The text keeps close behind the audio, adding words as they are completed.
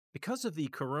Because of the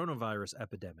coronavirus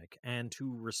epidemic and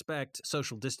to respect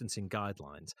social distancing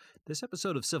guidelines, this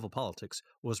episode of Civil Politics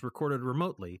was recorded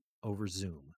remotely over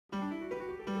Zoom.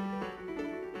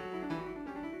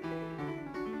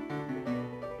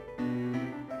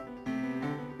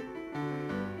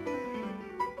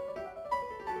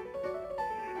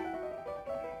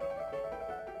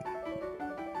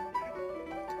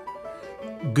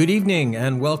 Good evening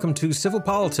and welcome to Civil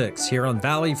Politics here on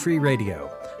Valley Free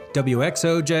Radio,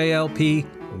 WXOJLP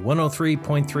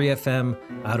 103.3 FM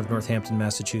out of Northampton,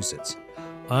 Massachusetts.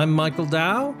 I'm Michael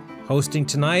Dow, hosting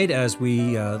tonight as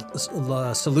we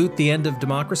salute the end of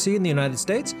democracy in the United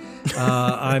States.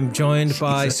 I'm joined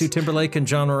by Sue Timberlake and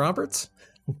John Roberts.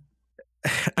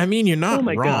 I mean, you're not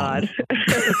wrong. God.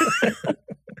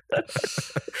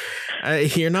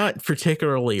 You're not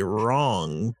particularly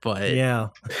wrong, but yeah.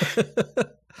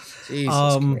 Jesus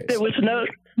Christ.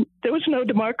 There was no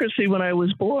democracy when I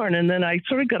was born, and then I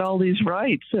sort of got all these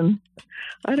rights, and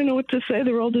I don't know what to say.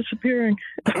 They're all disappearing.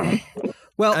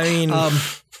 Well, I mean,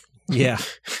 yeah.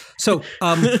 So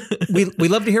we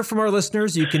love to hear from our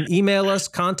listeners. You can email us,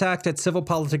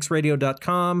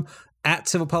 contact@civilpoliticsradio.com, at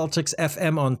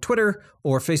civilpoliticsfm on Twitter,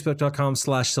 or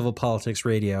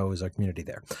facebook.com/civilpoliticsradio is our community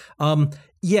there.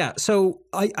 Yeah, so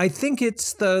I think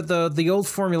it's the old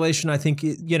formulation. I think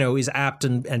is apt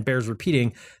and bears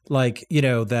repeating, like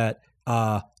that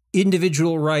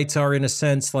individual rights are in a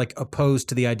sense like opposed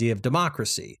to the idea of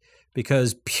democracy,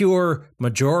 because pure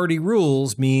majority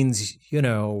rules means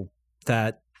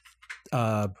that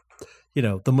the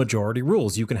majority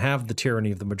rules. You can have the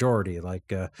tyranny of the majority, like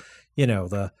the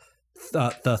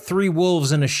three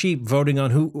wolves and a sheep voting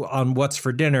on what's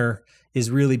for dinner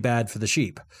is really bad for the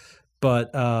sheep.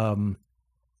 But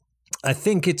I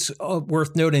think it's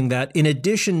worth noting that in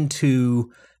addition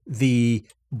to the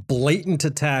blatant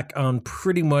attack on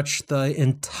pretty much the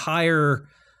entire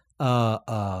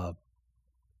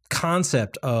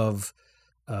concept of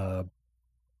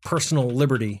personal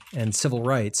liberty and civil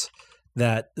rights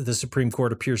that the Supreme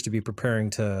Court appears to be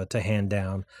preparing to hand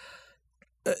down,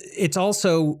 it's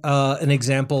also an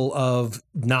example of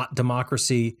not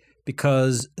democracy,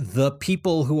 because the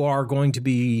people who are going to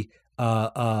be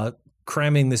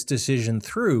cramming this decision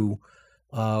through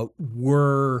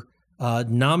were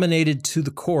nominated to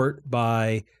the court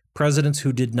by presidents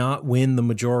who did not win the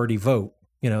majority vote.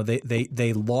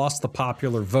 They lost the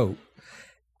popular vote,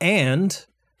 and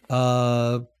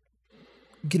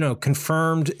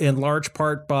confirmed in large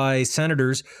part by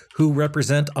senators who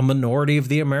represent a minority of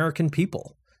the American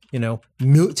people.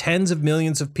 Tens of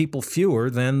millions of people fewer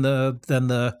than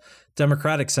the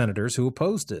Democratic senators who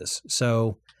opposed this.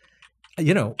 So,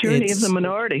 tyranny of the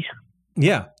minority.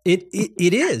 Yeah, it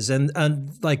is,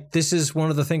 and like this is one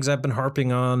of the things I've been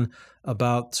harping on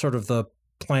about sort of the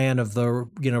plan of the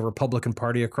Republican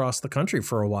Party across the country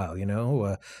for a while.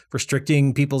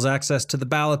 Restricting people's access to the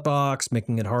ballot box,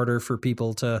 making it harder for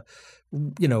people to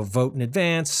vote in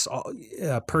advance,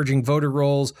 purging voter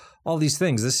rolls, all these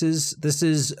things. This is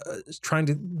trying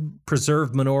to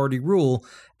preserve minority rule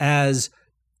as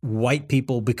white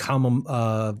people become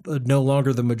no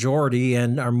longer the majority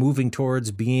and are moving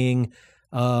towards being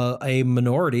a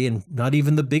minority and not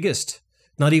even the biggest,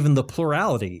 not even the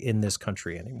plurality in this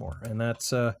country anymore. And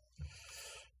that's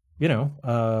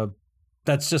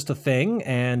that's just a thing,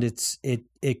 and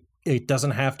it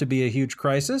doesn't have to be a huge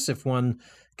crisis if one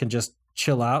can just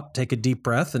chill out, take a deep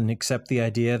breath, and accept the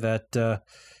idea that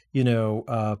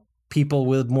people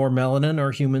with more melanin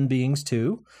are human beings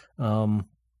too.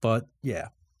 But yeah.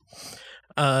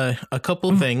 A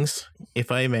couple things,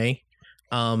 if I may.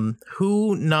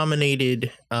 Who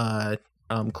nominated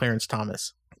Clarence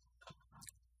Thomas?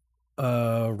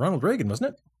 Ronald Reagan,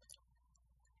 wasn't it?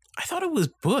 I thought it was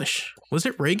Bush. Was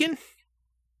it Reagan?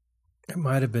 It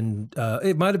might have been.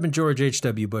 It might have been George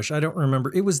H.W. Bush. I don't remember.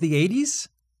 It was the 80s.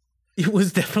 It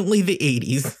was definitely the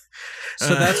 80s.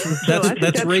 So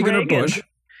that's Reagan or Bush.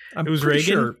 It was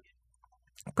Reagan.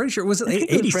 I'm pretty sure it was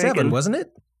 87, wasn't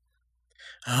it?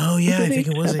 Oh yeah, I think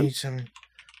it was 87.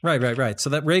 Right. So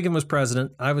that Reagan was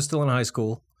president. I was still in high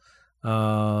school.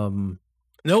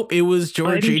 Nope, it was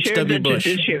George H.W.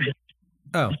 Bush.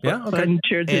 Oh, yeah, okay. Biden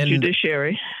chaired the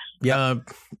judiciary. Yeah,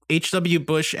 H.W.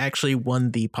 Bush actually won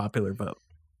the popular vote.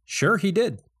 Sure, he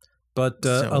did. But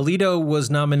Alito was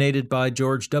nominated by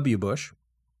George W. Bush.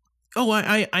 Oh,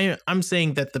 I'm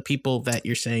saying that the people that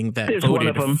you're saying that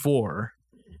voted for,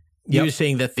 you're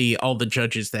saying that all the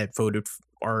judges that voted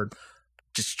are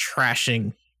just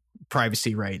trashing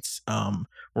privacy rights,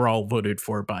 were all voted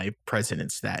for by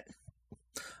presidents that.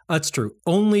 That's true.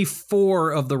 Only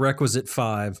 4 of the requisite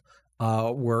 5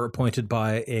 were appointed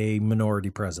by a minority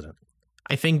president.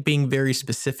 I think being very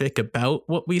specific about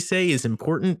what we say is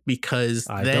important, because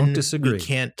I then don't disagree. We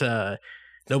can't.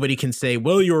 Nobody can say,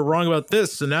 "Well, you were wrong about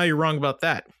this, so now you're wrong about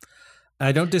that."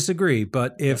 I don't disagree,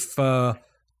 but if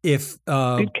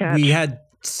we had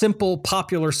simple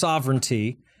popular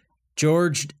sovereignty,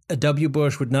 George W.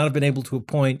 Bush would not have been able to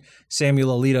appoint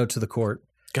Samuel Alito to the court,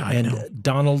 and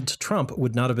Donald Trump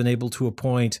would not have been able to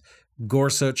appoint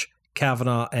Gorsuch,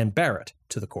 Kavanaugh, and Barrett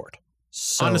to the court.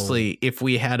 So, honestly, if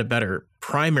we had a better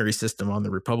primary system on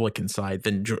the Republican side,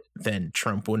 then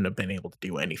Trump wouldn't have been able to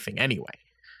do anything anyway.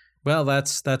 Well,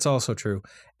 that's also true,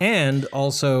 and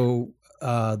also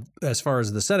as far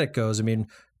as the Senate goes, I mean,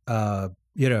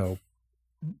 the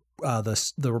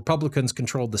Republicans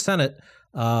controlled the Senate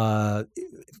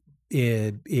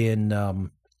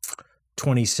in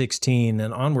 2016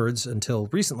 and onwards until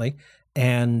recently,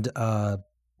 and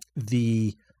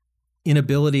the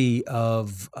inability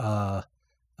of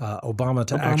Obama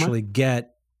to actually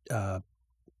get the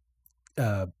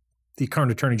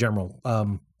current Attorney General,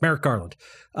 Merrick Garland,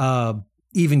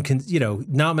 even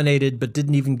nominated, but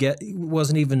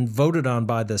wasn't even voted on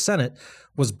by the Senate,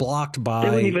 was blocked by. They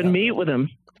wouldn't even meet with him.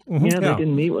 Mm-hmm, they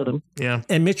didn't meet with him. Yeah,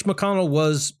 and Mitch McConnell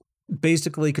was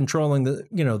basically controlling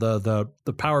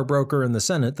the power broker in the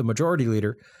Senate, the majority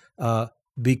leader,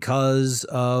 because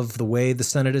of the way the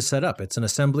Senate is set up. It's an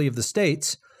assembly of the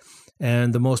states,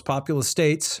 and the most populous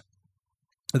states.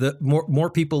 The more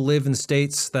people live in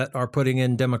states that are putting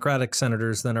in Democratic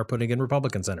senators than are putting in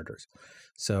Republican senators.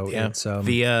 So it's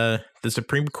the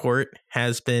Supreme Court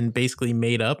has been basically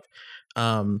made up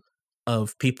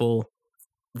of people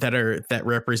that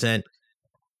represent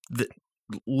the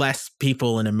less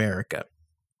people in America.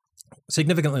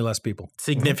 Significantly less people.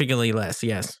 Significantly less,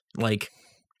 yes. Like,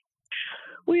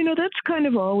 well, that's kind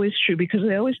of always true, because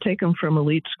they always take them from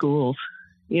elite schools.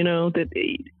 That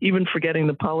even forgetting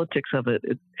the politics of it,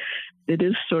 it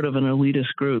is sort of an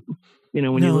elitist group.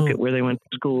 When you look at where they went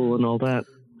to school and all that.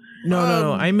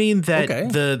 No. I mean that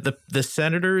the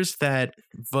senators that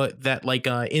like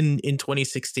in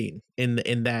 2016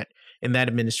 in that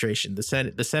administration,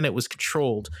 the Senate was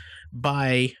controlled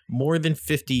by more than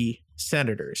 50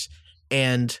 senators,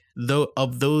 and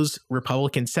of those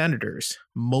Republican senators,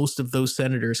 most of those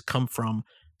senators come from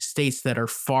states that are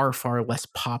far, far less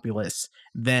populous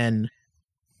than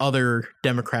other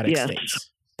Democratic states.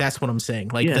 That's what I'm saying.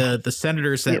 Like the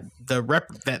senators that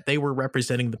that they were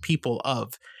representing the people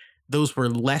of, those were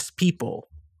less people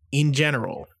in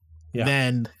general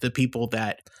than the people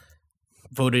that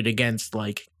voted against,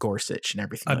 like Gorsuch and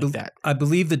everything like that. I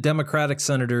believe the Democratic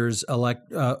senators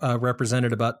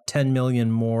represented about 10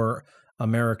 million more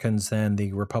Americans than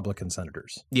the Republican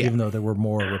senators, even though there were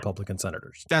more Republican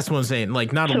senators. That's what I'm saying.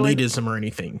 Like, not elitism or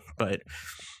anything, but.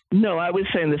 No, I was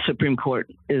saying the Supreme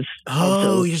Court is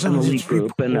also an elite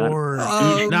group. And no,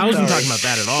 I wasn't talking about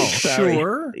that at all.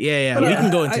 Sure. Yeah. We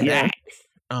can go into that.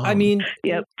 I mean.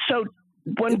 Yeah. So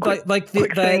one quick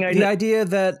thing, the idea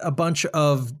that a bunch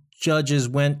of judges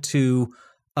went to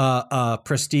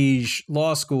prestige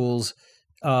law schools,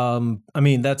 I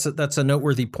mean, that's a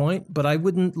noteworthy point, but I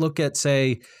wouldn't look at,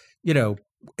 say,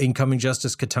 incoming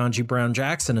Justice Ketanji Brown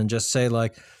Jackson and just say,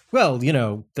 like, well,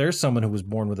 there's someone who was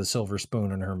born with a silver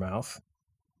spoon in her mouth.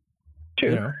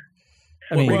 True.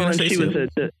 I mean, and she was a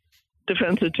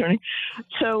defense attorney.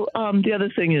 So the other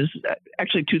thing is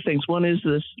actually two things. One is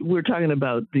this: we're talking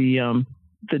about the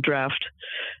draft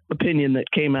opinion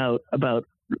that came out about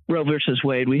Roe versus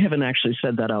Wade. We haven't actually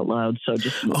said that out loud, so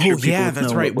just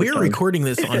that's right. We're recording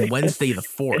this on Wednesday the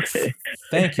 4th.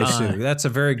 Thank you, Sue. That's a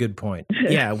very good point.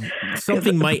 Yeah,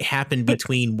 something might happen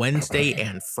between Wednesday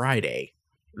and Friday,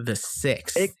 the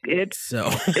 6th. It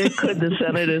could. The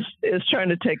Senate is trying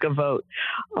to take a vote,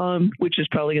 which is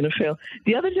probably going to fail.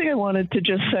 The other thing I wanted to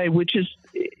just say, which is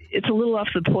it's a little off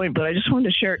the point, but I just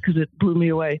wanted to share it because it blew me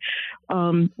away.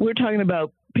 We're talking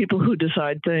about people who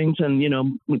decide things and,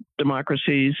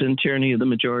 democracies and tyranny of the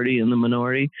majority and the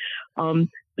minority.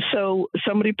 So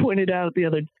somebody pointed out the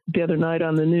other night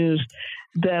on the news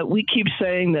that we keep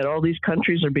saying that all these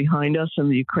countries are behind us in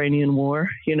the Ukrainian war,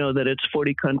 that it's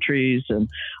 40 countries and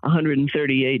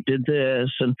 138 did this,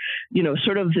 and,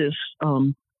 sort of this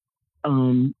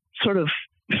sort of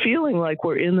feeling like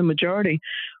we're in the majority.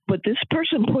 But this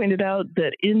person pointed out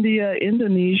that India,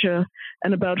 Indonesia,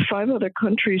 and about 5 other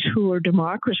countries who are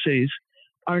democracies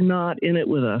are not in it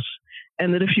with us.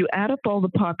 And that if you add up all the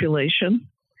population,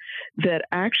 that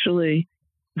actually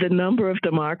the number of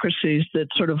democracies that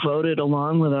sort of voted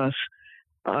along with us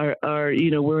are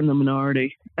we're in the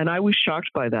minority. And I was shocked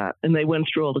by that. And they went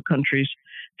through all the countries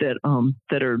that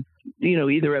are,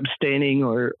 either abstaining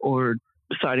or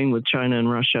siding with China and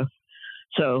Russia.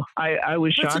 So I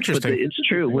was shocked, but it's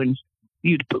true when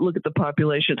you look at the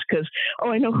populations. Because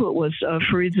I know who it was,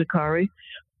 Fareed Zakaria,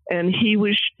 and he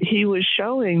was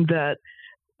showing that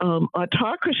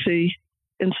autocracy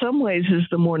in some ways is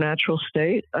the more natural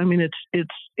state. I mean, it's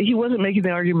he wasn't making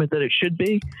the argument that it should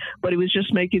be, but he was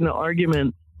just making the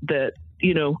argument that,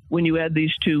 when you add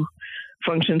these two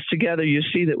functions together, you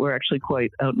see that we're actually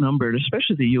quite outnumbered,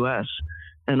 especially the U.S.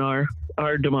 and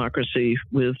our democracy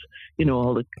with,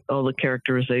 all the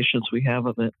characterizations we have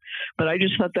of it. But I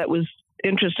just thought that was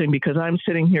interesting because I'm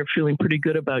sitting here feeling pretty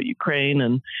good about Ukraine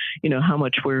and, how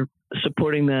much we're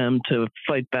supporting them to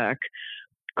fight back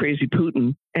crazy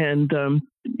Putin. And,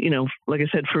 like I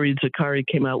said, Fareed Zakaria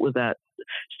came out with that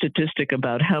statistic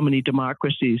about how many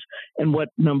democracies and what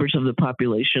numbers of the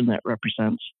population that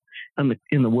represents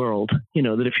in the world,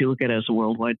 that if you look at it as a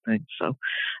worldwide thing. So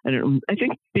I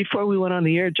think before we went on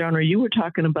the air, John, you were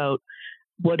talking about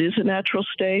what is a natural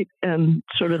state and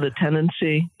sort of the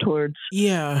tendency towards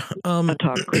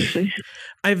autocracy.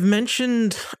 I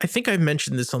think I've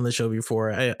mentioned this on the show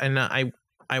before.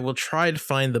 I will try to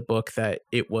find the book that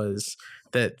it was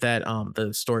that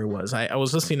the story was. I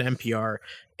was listening to NPR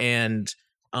and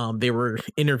they were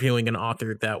interviewing an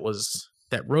author that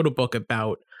wrote a book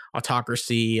about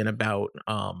autocracy and about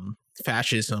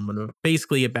fascism and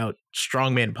basically about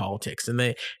strongman politics. And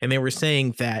they were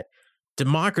saying that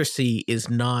democracy is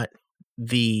not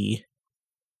the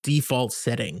default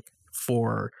setting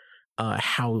for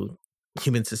how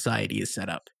human society is set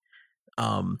up.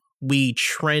 We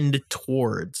trend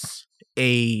towards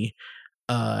a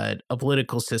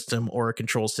political system or a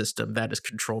control system that is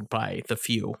controlled by the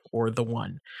few or the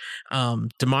one.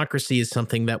 Democracy is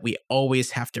something that we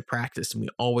always have to practice and we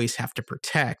always have to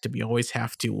protect and we always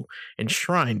have to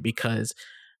enshrine because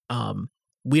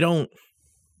we don't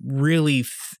really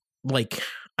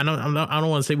I don't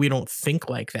want to say we don't think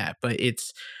like that, but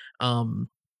it's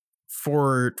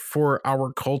for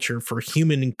our culture, for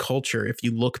human culture, if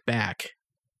you look back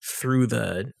through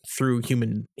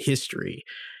human history,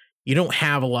 you don't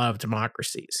have a lot of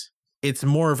democracies. It's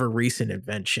more of a recent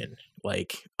invention,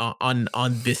 like on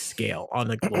this scale,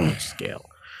 on a global scale.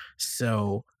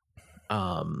 So,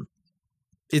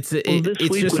 it's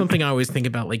just something I always think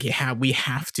about. Like, we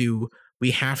have to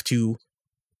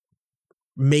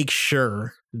make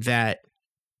sure that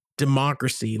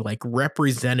democracy, like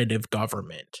representative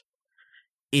government,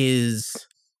 is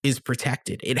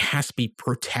protected. It has to be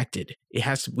protected.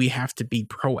 We have to be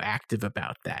proactive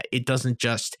about that. It doesn't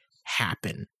just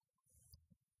happen.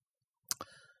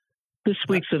 This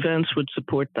week's events would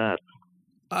support that.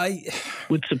 I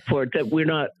would support that we're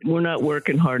not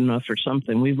working hard enough or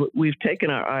something. We've taken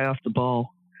our eye off the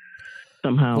ball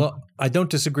somehow. Well, I don't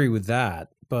disagree with that,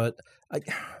 but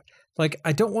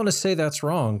I don't want to say that's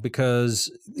wrong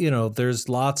because, there's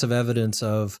lots of evidence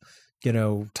of,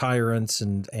 tyrants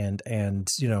and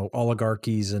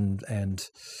oligarchies and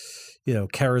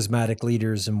charismatic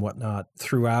leaders and whatnot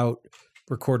throughout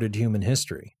recorded human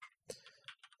history.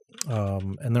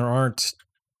 And there aren't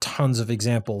tons of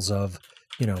examples of,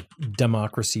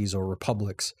 democracies or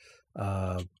republics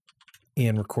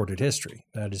in recorded history.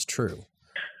 That is true.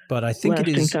 But I think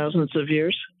lasting it is thousands of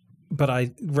years. But I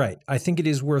think it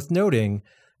is worth noting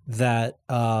that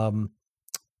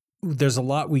there's a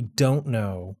lot we don't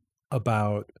know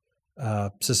about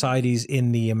societies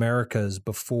in the Americas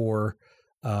before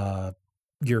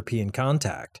European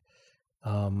contact.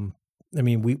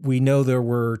 We know there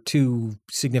were two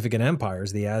significant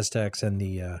empires, the Aztecs and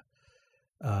the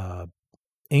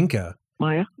Inca.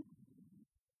 Maya?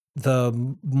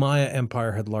 The Maya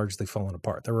Empire had largely fallen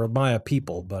apart. There were Maya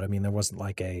people, but there wasn't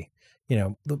like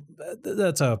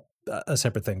that's a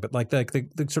separate thing. But like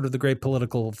the sort of the great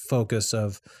political focus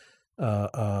of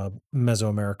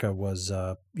Mesoamerica was,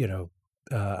 out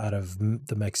of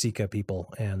the Mexica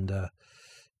people, and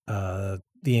the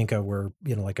Inca were,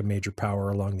 like a major power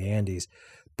along the Andes.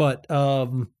 But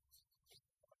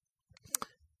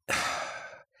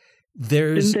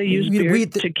didn't they use beer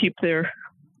to keep their?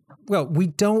 Well, we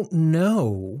don't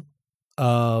know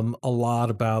a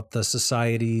lot about the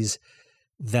societies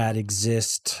that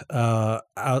exist,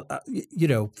 that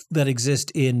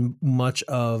exist in much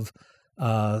of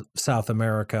South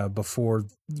America before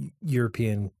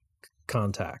European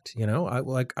contact.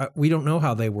 We don't know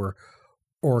how they were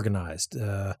organized,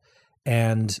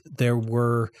 and there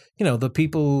were, the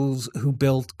peoples who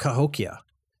built Cahokia.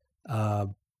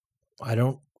 We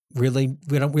don't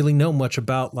really know much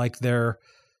about like their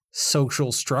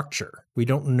social structure. We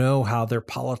don't know how their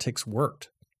politics worked.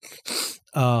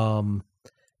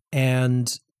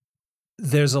 And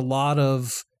there's a lot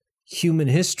of human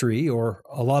history or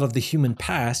a lot of the human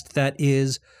past that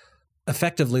is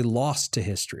effectively lost to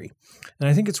history. And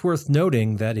I think it's worth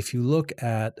noting that if you look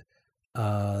at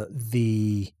some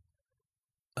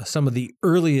of the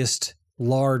earliest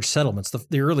large settlements,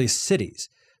 the earliest cities,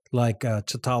 like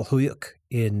Çatalhöyük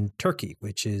in Turkey,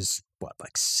 which is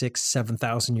like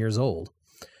 6,000-7,000 years old.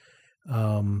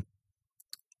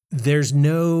 There's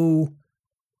no,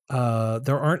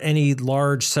 there aren't any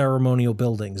large ceremonial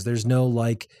buildings. There's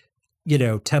no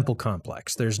temple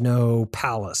complex. There's no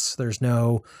palace. There's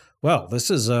no, well, this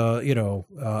is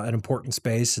an important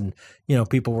space, and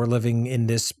people were living in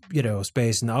this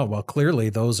space, and clearly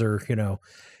those are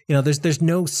there's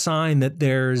no sign that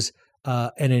there's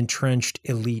an entrenched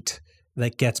elite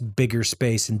that gets bigger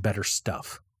space and better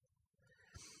stuff.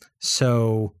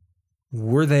 So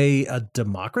were they a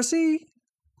democracy?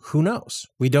 Who knows?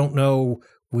 We don't know.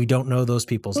 We don't know those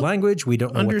people's language. We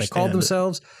don't know what they called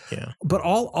themselves. Yeah. But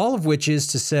all of which is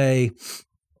to say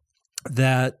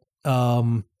that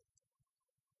in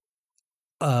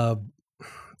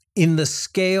the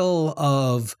scale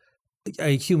of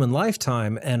a human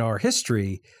lifetime and our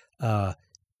history,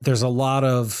 there's a lot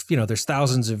of, there's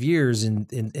thousands of years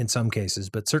in some cases,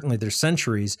 but certainly there's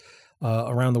centuries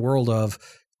around the world of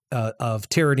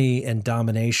tyranny and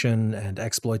domination and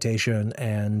exploitation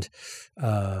and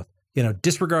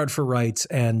disregard for rights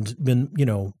and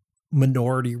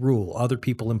minority rule, other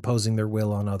people imposing their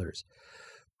will on others.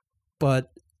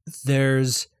 But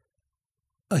there's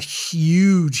a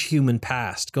huge human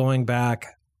past going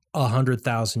back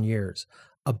 100,000 years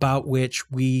about which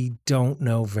we don't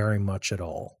know very much at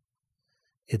all.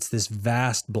 It's this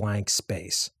vast blank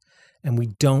space, and we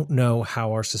don't know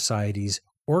how our societies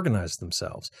organize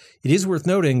themselves. It is worth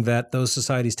noting that those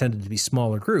societies tended to be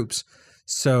smaller groups.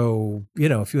 So,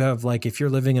 if you have if you're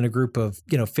living in a group of,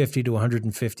 50 to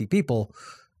 150 people,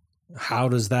 how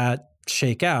does that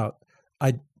shake out?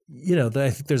 I think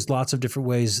there's lots of different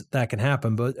ways that can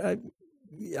happen, but I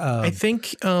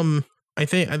take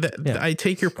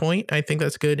your point. I think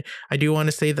that's good. I do want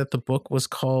to say that the book was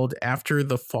called After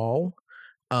the Fall.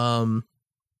 The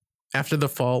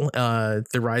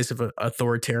Rise of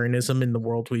Authoritarianism in the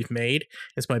World We've Made.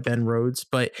 It's by Ben Rhodes.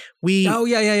 But we... Oh,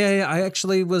 yeah. I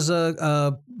actually was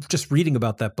just reading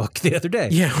about that book the other day.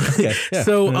 Yeah. Yeah.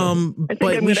 So, I think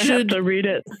but I'm we gonna have to read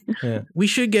it. Yeah. We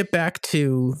should get back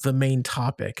to the main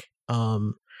topic.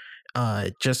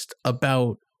 Just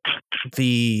about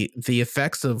the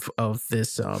effects of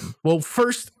this. Well,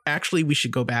 first, actually, we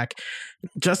should go back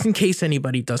just in case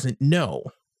anybody doesn't know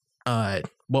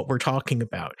what we're talking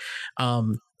about.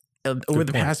 Over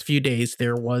the past few days,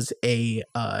 there was a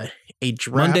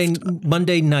draft.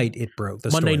 Monday night it broke.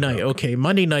 Monday night, okay.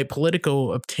 Monday night,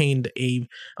 Politico obtained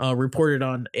reported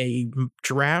on a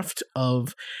draft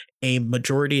of a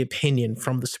majority opinion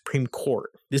from the Supreme Court.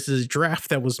 This is a draft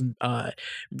that was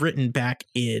written back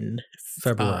in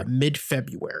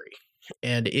mid-February,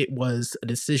 and it was a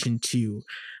decision to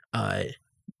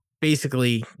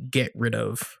basically get rid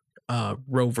of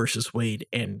Roe versus Wade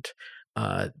and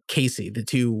Casey, the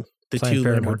two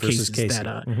landmark cases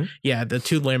that the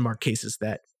two landmark cases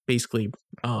that basically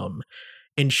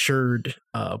ensured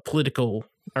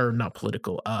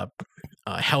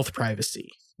health privacy,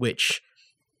 which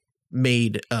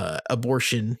made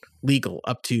abortion legal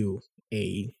up to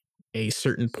a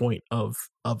certain point of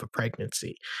a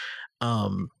pregnancy.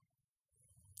 And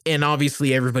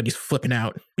obviously everybody's flipping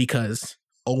out because,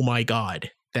 oh my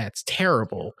God, that's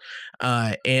terrible.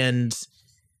 Not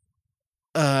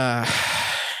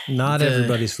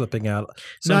everybody's flipping out.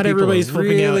 Not everybody's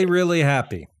flipping out. Really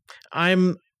happy.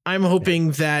 I'm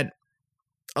hoping that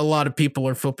a lot of people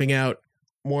are flipping out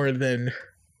more than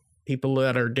people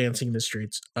that are dancing in the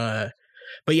streets. But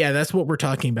yeah, that's what we're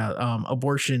talking about.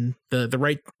 Abortion, the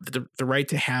right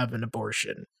to have an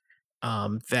abortion,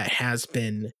 that has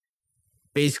been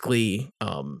basically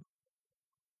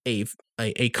a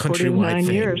countrywide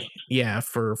thing. Years. Yeah,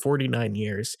 for 49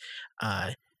 years.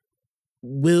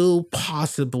 Will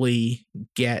possibly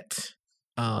get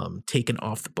taken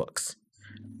off the books.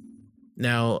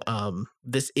 Now,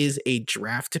 this is a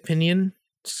draft opinion,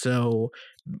 so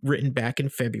written back in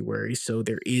February, so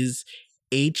there is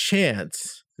a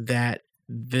chance that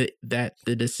the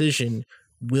decision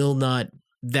will not,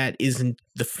 that isn't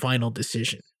the final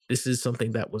decision. This is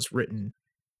something that was written,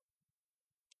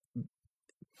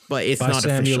 but it's not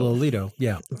Samuel official.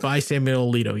 By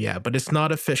Samuel Alito, yeah, but it's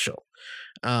not official.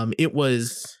 It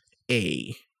was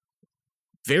a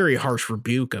very harsh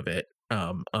rebuke of it,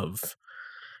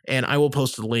 and I will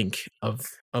post a link of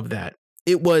that.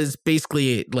 It was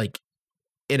basically like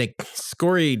an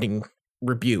excoriating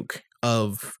rebuke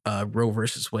of Roe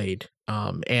versus Wade,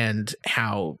 and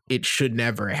how it should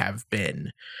never have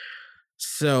been.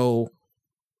 So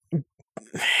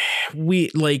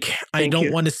I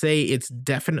don't want to say it's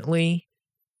definitely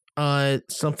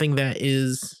something that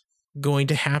is going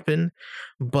to happen,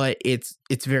 but it's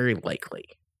very likely.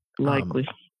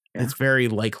 It's very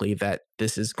likely that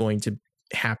this is going to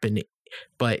happen,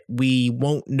 but we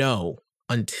won't know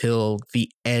until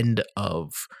the end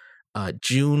of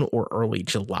June or early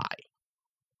July.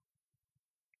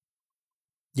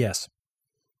 Yes.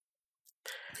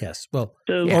 Well,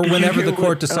 or whenever the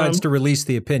court decides to release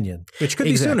the opinion, which could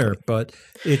be sooner, but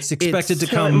it's expected to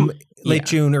come late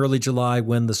June, early July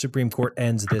when the Supreme Court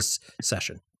ends this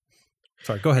session.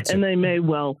 Sorry, go ahead, Sue. And they may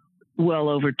well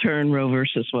overturn Roe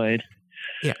versus Wade.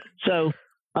 Yeah. So,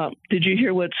 did you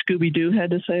hear what Scooby-Doo had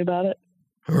to say about it?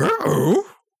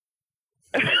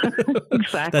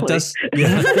 Exactly. That does.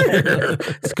 Yeah.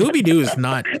 Scooby-Doo is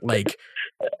not like.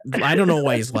 I don't know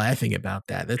why he's laughing about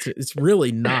that. It's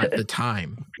really not the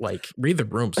time. Like, read the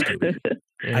room, Scooby.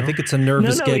 You know? I think it's a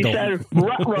nervous giggle. He said,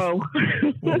 ruh-roh.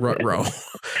 Ruh-roh.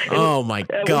 Oh my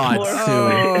God,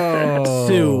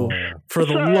 Sue, for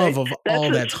the love of all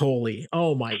that's holy.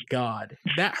 Oh my God,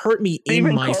 that hurt me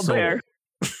in my soul.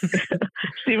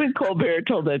 Stephen Colbert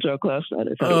told that joke last night.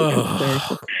 I thought it was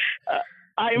hysterical.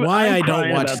 Why I don't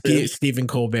watch Stephen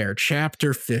Colbert,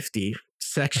 Chapter 50,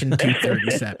 Section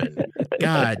 237.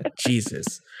 God,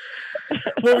 Jesus.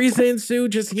 What were you saying, Sue?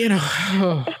 Just, you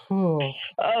know.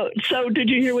 So did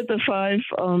you hear what the five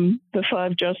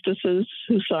justices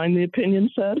who signed the opinion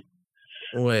said?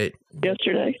 What?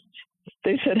 Yesterday?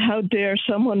 They said, how dare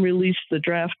someone release the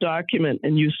draft document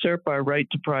and usurp our right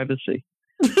to privacy?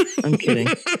 I'm kidding.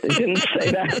 They didn't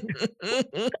say that.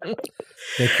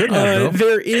 They could have.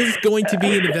 There is going to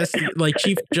be an investigation. Like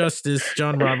Chief Justice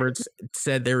John Roberts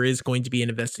said, there is going to be an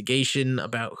investigation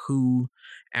about who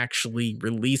actually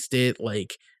released it,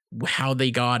 like how they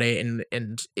got it,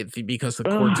 and because the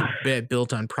court's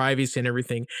built on privacy and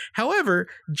everything. However,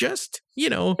 just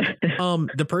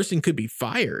the person could be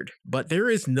fired, but there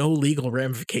is no legal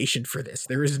ramification for this.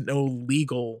 There is no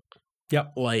legal, there's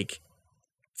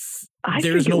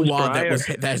no law that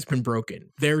has been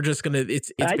broken. They're just gonna.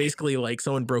 It's basically like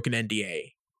someone broke an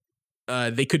NDA.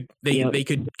 They could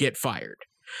get fired,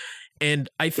 and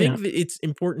I think that it's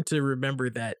important to remember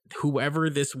that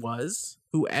whoever this was,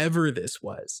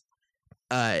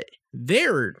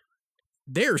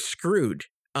 they're screwed.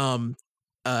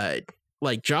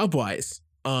 Like job wise,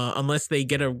 unless they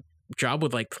get a job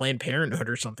with like Planned Parenthood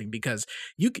or something, because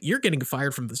you're getting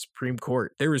fired from the Supreme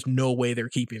Court. There is no way they're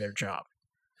keeping their job.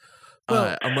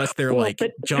 Unless they're like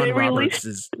John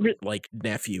Roberts' like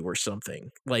nephew or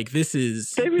something. Like this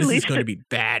is going to be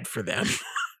bad for them.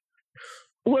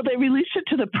 Well, they released it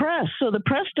to the press, so the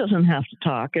press doesn't have to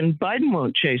talk, and Biden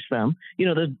won't chase them.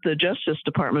 The Justice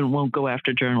Department won't go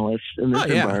after journalists in this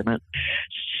environment.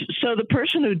 So the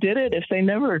person who did it, if they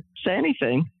never say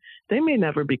anything, they may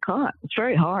never be caught. It's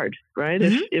very hard, right?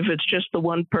 Mm-hmm. If it's just the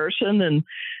one person and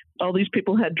all these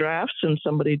people had drafts and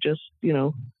somebody just,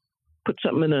 put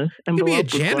something in an envelope. Could be a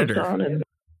janitor.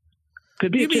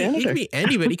 Could be a janitor. It could be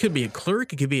anybody. It could be a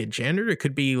clerk. It could be a janitor. It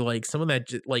could be like someone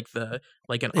that an.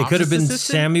 It could have been assistant.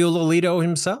 Samuel Alito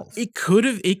himself. It could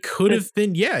have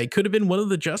been. Yeah, it could have been one of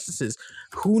the justices.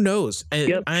 Who knows?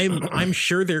 And I'm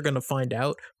sure they're going to find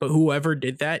out. But whoever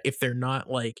did that, if they're not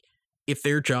if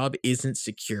their job isn't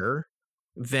secure,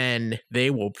 then they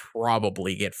will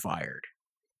probably get fired.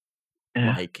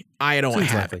 Yeah. Like, I don't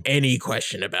have any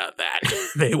question about that.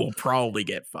 They will probably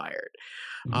get fired.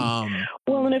 Well,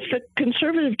 and if the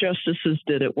conservative justices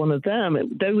did it, one of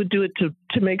them, they would do it to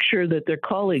make sure that their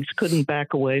colleagues couldn't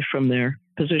back away from their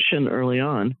position early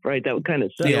on, right? That would kind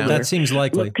of settle that seems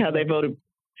likely. Look how they voted.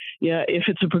 Yeah, if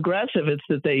it's a progressive, it's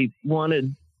that they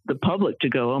wanted the public to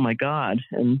go, oh my God,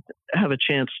 and have a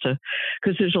chance to,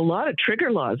 because there's a lot of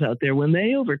trigger laws out there. When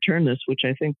they overturn this, which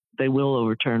I think they will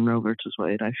overturn Roe versus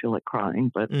Wade, I feel like crying,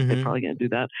 but they're probably going to do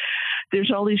that.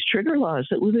 There's all these trigger laws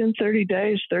that within 30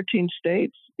 days, 13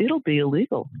 states, it'll be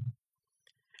illegal.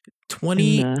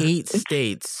 28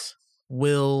 states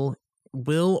will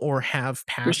or have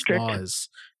passed laws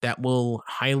that will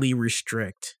highly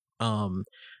restrict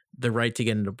the right to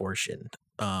get an abortion.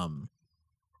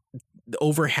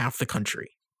 Over half the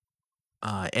country,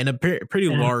 and a pretty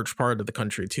large part of the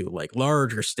country too, like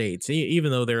larger states,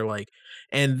 even though they're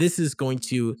and this is going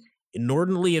to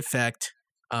inordinately affect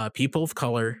people of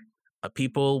color,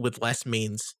 people with less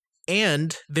means,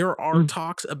 and there are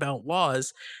talks about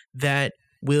laws that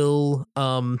will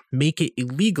make it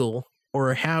illegal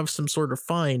or have some sort of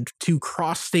fine to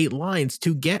cross state lines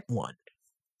to get one.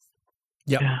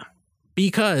 Yeah,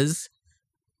 because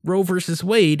Roe versus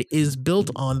Wade is built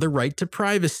on the right to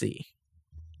privacy.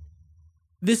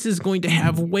 this is going to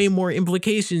have way more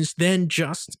implications than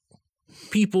just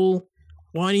people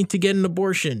wanting to get an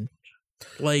abortion.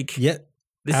 Like,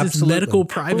 this is medical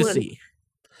privacy.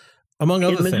 Among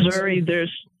other things. In Missouri,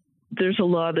 there's a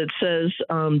law that says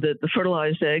that the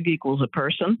fertilized egg equals a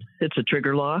person. It's a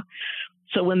trigger law.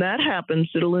 So when that happens,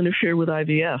 it'll interfere with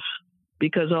IVF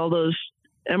because all those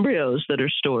embryos that are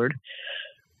stored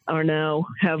are now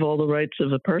have all the rights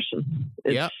of a person.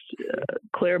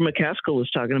 Claire McCaskill was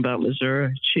talking about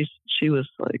Missouri. She was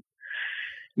like,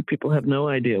 people have no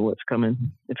idea what's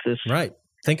coming if this. Right.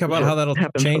 Think about how that'll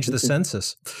change the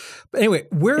census. But anyway,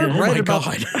 we're right about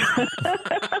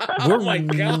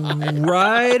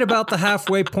right about the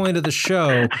halfway point of the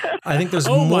show. I think there's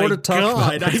more to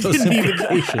talk about. Those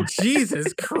implications.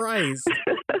 Jesus Christ.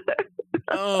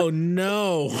 Oh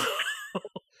no.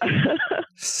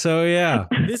 So yeah.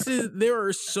 There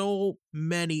are so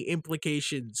many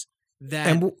implications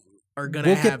that are going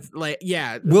to have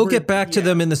we'll get back to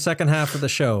them in the second half of the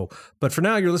show. But for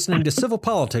now, you're listening to Civil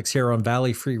Politics here on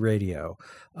Valley Free Radio.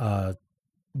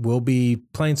 We'll be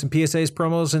playing some PSAs,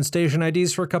 promos, and station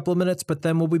IDs for a couple of minutes, but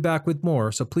then we'll be back with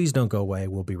more. So please don't go away.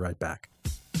 We'll be right back.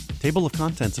 Table of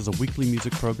Contents is a weekly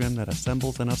music program that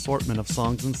assembles an assortment of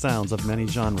songs and sounds of many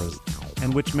genres,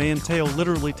 and which may entail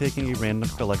literally taking a random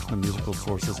collection of musical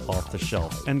sources off the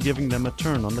shelf and giving them a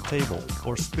turn on the table,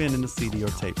 or spin in a CD or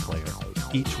tape player.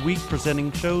 Each week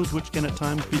presenting shows which can at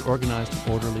times be organized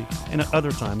and orderly, and at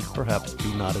other times perhaps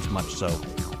be not as much so,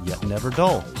 yet never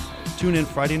dull. Tune in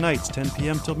Friday nights, 10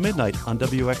 p.m. till midnight on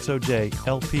WXOJ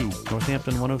LP,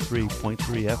 Northampton 103.3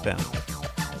 FM.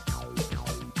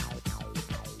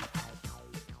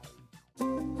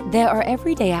 There are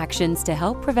everyday actions to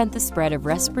help prevent the spread of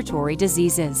respiratory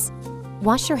diseases.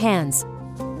 Wash your hands.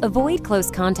 Avoid close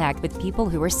contact with people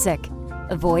who are sick.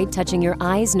 Avoid touching your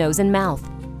eyes, nose, and mouth.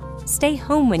 Stay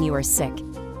home when you are sick.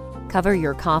 Cover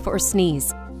your cough or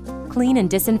sneeze. Clean and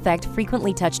disinfect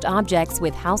frequently touched objects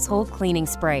with household cleaning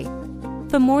spray.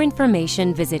 For more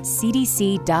information, visit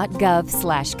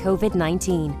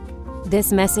cdc.gov/COVID-19.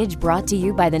 This message brought to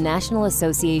you by the National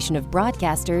Association of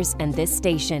Broadcasters and this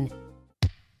station.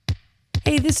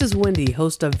 Hey, this is Wendy,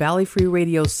 host of Valley Free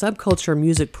Radio's Subculture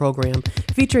Music program,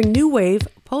 featuring new wave,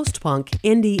 post-punk,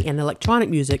 indie, and electronic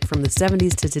music from the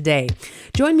 70s to today.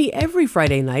 Join me every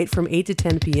Friday night from 8 to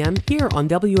 10 p.m. here on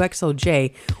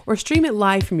WXOJ, or stream it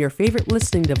live from your favorite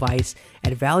listening device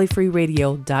at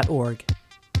valleyfreeradio.org.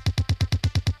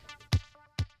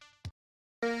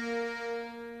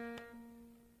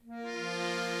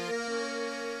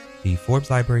 The Forbes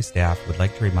Library staff would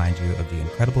like to remind you of the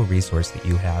incredible resource that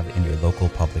you have in your local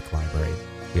public library.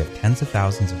 We have tens of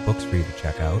thousands of books for you to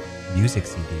check out, music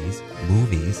CDs,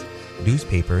 movies,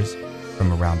 newspapers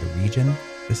from around the region,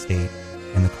 the state,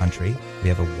 and the country. We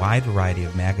have a wide variety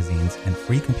of magazines and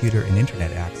free computer and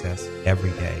internet access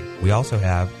every day. We also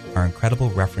have our incredible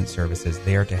reference services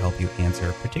there to help you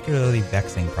answer particularly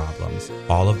vexing problems.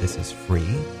 All of this is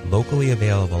free, locally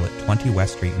available at 20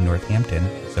 West Street in Northampton,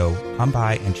 so come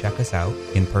by and check us out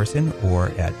in person or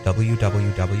at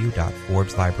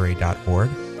www.forbeslibrary.org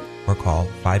or call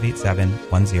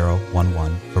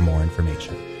 587-1011 for more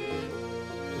information.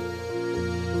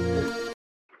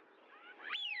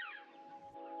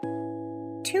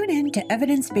 Tune in to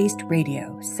Evidence-Based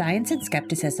Radio, science and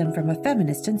skepticism from a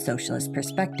feminist and socialist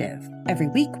perspective. Every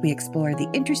week, we explore the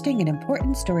interesting and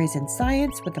important stories in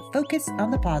science with a focus on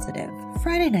the positive.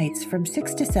 Friday nights from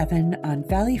 6 to 7 on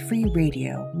Valley Free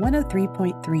Radio,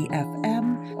 103.3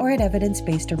 FM, or at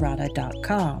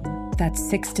evidencebasederrata.com. That's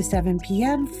 6 to 7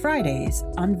 p.m. Fridays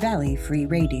on Valley Free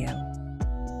Radio.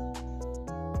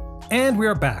 And we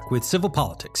are back with Civil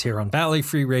Politics here on Valley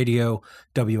Free Radio,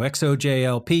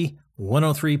 WXOJLP,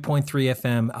 103.3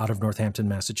 FM out of Northampton,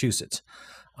 Massachusetts.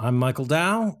 I'm Michael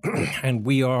Dow, and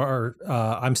we are,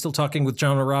 I'm still talking with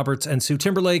John Roberts and Sue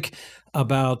Timberlake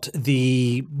about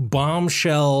the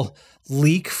bombshell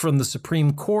leak from the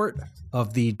Supreme Court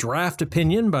of the draft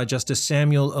opinion by Justice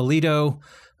Samuel Alito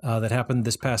that happened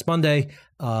this past Monday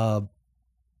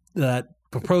that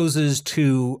proposes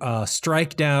to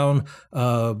strike down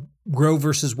Roe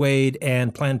versus Wade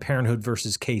and Planned Parenthood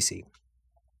versus Casey.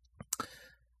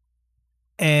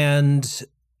 And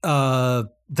that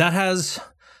has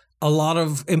a lot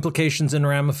of implications and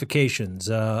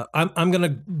ramifications. I'm going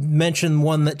to mention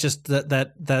one that just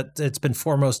that it's been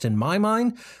foremost in my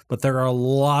mind, but there are a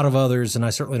lot of others, and I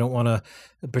certainly don't want to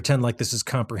pretend like this is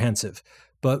comprehensive.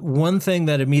 But one thing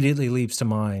that immediately leaps to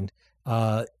mind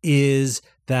is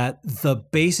that the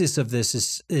basis of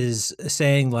this is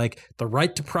saying like the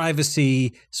right to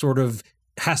privacy sort of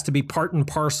has to be part and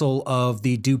parcel of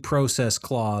the due process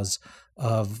clause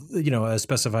as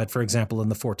specified, for example, in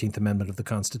the 14th Amendment of the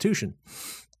Constitution.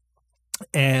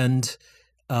 And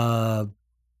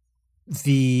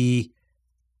the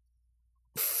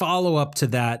follow-up to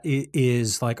that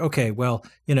is like, okay, well,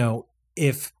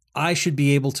 if I should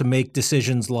be able to make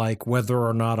decisions like whether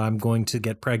or not I'm going to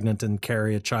get pregnant and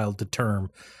carry a child to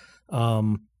term,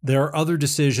 there are other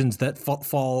decisions that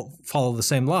follow the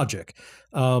same logic.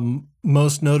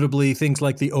 Most notably, things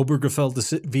like the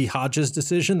Obergefell v. Hodges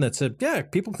decision that said, yeah,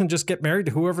 people can just get married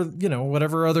to whoever,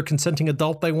 whatever other consenting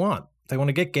adult they want. If they want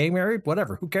to get gay married,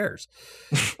 whatever, who cares?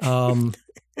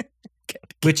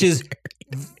 Which is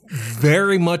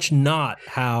very much not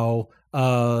how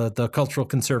the cultural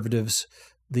conservatives,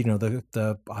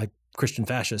 the Christian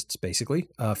fascists basically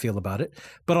feel about it.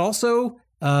 But also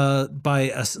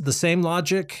by the same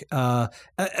logic,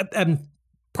 and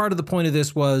part of the point of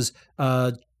this was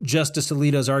Justice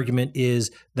Alito's argument is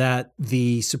that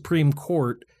the Supreme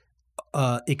Court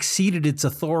exceeded its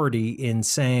authority in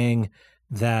saying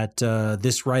that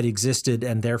this right existed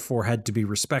and therefore had to be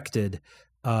respected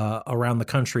around the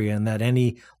country, and that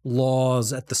any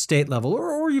laws at the state level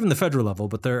or even the federal level,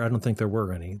 but I don't think there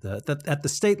were any, that at the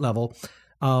state level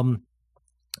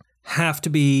have to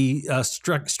be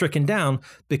stricken down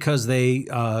because they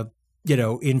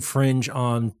infringe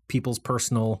on people's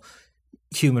personal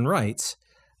human rights,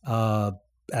 as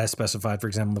specified, for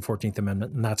example, in the 14th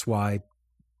Amendment, and that's why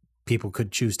people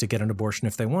could choose to get an abortion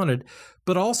if they wanted.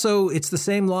 But also, it's the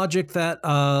same logic that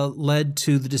led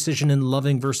to the decision in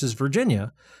Loving versus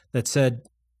Virginia that said,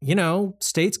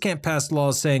 states can't pass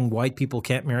laws saying white people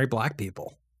can't marry black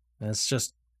people. That's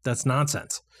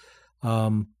nonsense.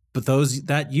 But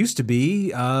that used to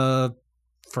be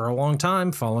for a long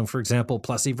time, following, for example,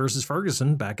 Plessy versus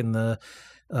Ferguson back in the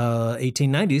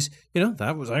 1890s,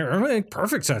 that was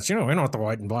perfect sense. We don't want the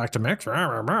white and black to mix. So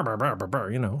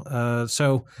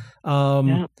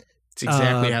it's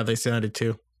exactly how they sounded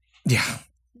too. Yeah,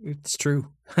 it's true.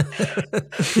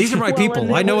 These are my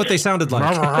people. I know what they sounded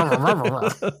like.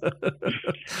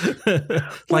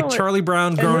 Like Charlie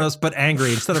Brown grown ups, but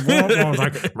angry instead of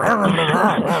like.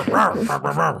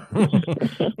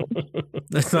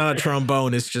 That's not a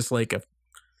trombone. It's just like a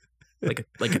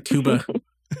tuba.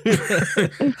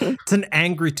 It's an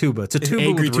angry tuba. It's a tuba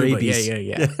angry with tuba. Rabies.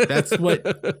 Yeah. That's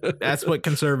what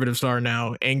conservatives are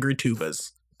now. Angry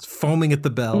tubas. It's foaming at the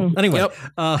bell. Anyway,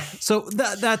 so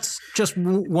that's just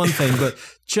one thing, but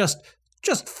just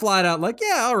flat out like,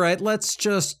 yeah, all right, let's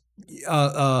just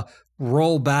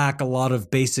roll back a lot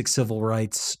of basic civil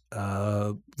rights,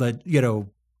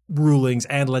 rulings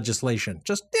and legislation.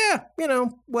 Just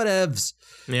whatevs.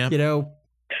 Yeah.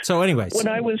 So, anyways,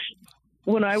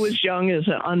 when I was young as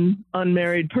an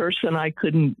unmarried person, I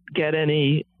couldn't get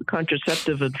any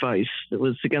contraceptive advice. It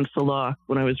was against the law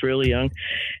when I was really young.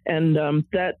 And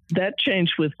that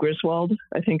changed with Griswold.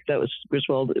 I think that was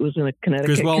Griswold. It was in a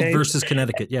Connecticut Griswold case. Versus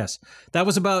Connecticut, yes. That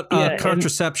was about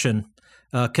contraception.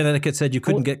 Connecticut said you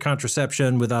couldn't get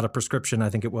contraception without a prescription, I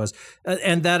think it was.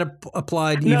 And that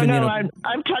applied even,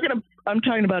 I'm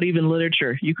talking about even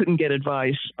literature. You couldn't get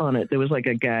advice on it. There was like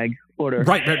a gag order.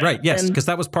 Right. Yes, because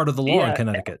that was part of the law in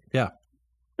Connecticut. Yeah.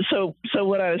 So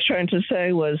what I was trying to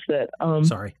say was that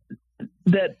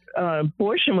that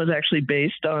abortion was actually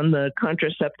based on the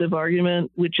contraceptive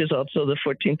argument, which is also the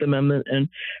 14th Amendment and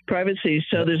privacy.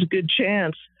 So there's a good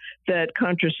chance that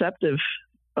contraceptive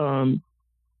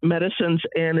medicines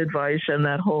and advice and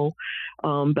that whole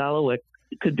bailiwick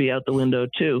could be out the window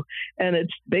too. And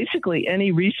it's basically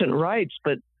any recent rights,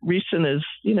 but recent is,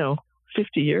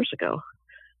 50 years ago.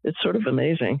 It's sort of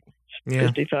amazing.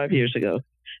 55 years ago.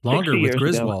 Longer with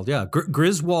Griswold. Ago. Yeah.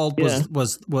 Griswold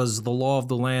was the law of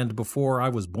the land before I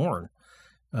was born.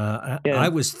 I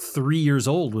was 3 years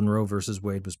old when Roe versus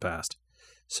Wade was passed.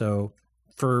 So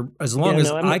for as long as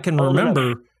I can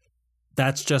remember,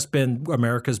 that's just been,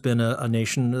 America's been a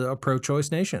nation, a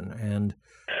pro-choice nation. And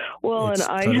and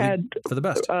I totally had for the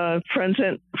best. Friends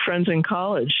in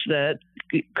college that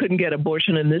couldn't get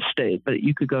abortion in this state, but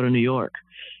you could go to New York,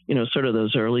 sort of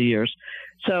those early years.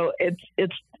 So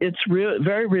it's real,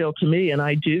 very real to me. And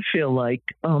I do feel like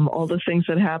all the things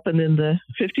that happened in the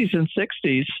 50s and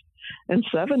 60s and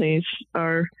 70s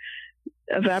are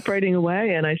evaporating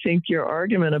away. And I think your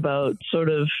argument about sort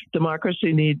of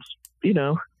democracy needs,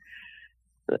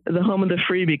 the home of the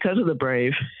free because of the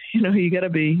brave, you got to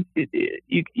be,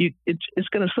 it's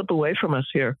going to slip away from us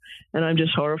here. And I'm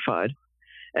just horrified.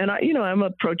 And I'm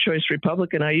a pro-choice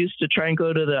Republican. I used to try and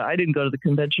I didn't go to the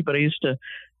convention, but I used to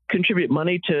contribute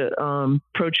money to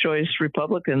pro-choice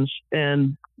Republicans.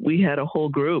 And we had a whole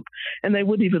group, and they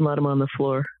wouldn't even let them on the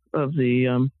floor of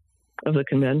the of the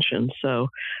convention. So,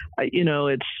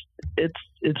 it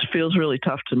feels really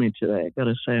tough to me today. I got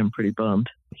to say, I'm pretty bummed.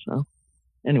 So,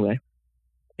 anyway.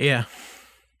 Yeah.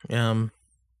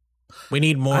 We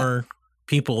need more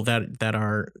people that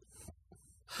are,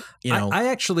 I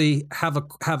actually have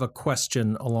a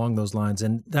question along those lines,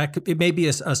 and it may be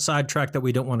a sidetrack that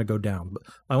we don't want to go down. But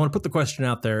I want to put the question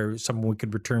out there, something we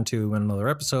could return to in another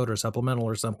episode or supplemental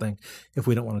or something, if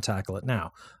we don't want to tackle it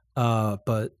now.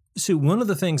 But Sue, one of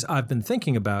the things I've been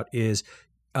thinking about is,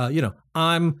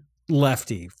 I'm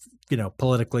lefty,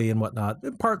 politically and whatnot.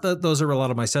 In part, those are a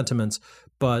lot of my sentiments,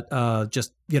 but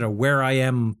just where I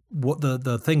am, what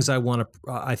the things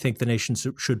I think the nation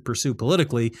should pursue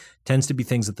politically tends to be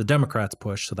things that the Democrats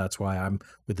push. So that's why I'm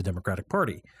with the Democratic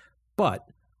Party. But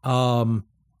my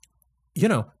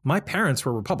parents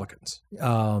were Republicans.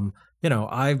 I'm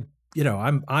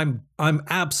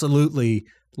absolutely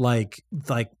like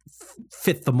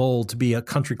fit the mold to be a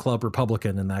country club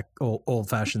Republican in that old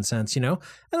fashioned sense, and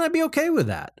I'd be okay with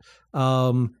that.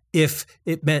 If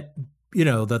it meant,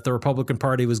 that the Republican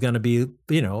Party was going to be,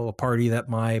 a party that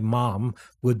my mom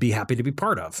would be happy to be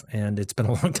part of. And it's been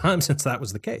a long time since that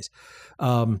was the case.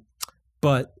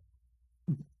 But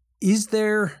is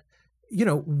there,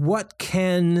 what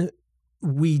can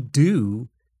we do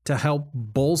to help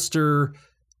bolster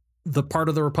the part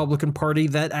of the Republican Party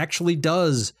that actually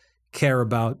does care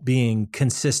about being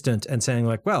consistent and saying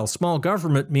like, well, small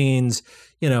government means,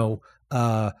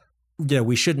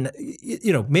 we shouldn't,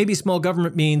 maybe small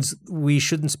government means we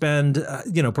shouldn't spend,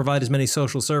 provide as many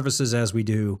social services as we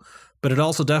do, but it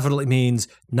also definitely means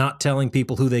not telling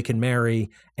people who they can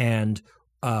marry and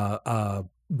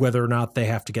whether or not they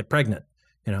have to get pregnant.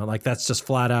 That's just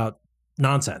flat out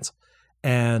nonsense.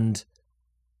 And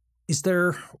is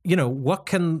there, what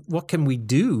can we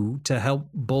do to help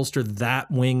bolster that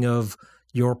wing of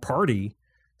your party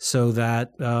so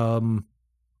that, the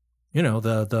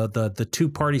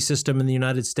two-party system in the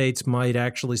United States might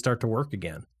actually start to work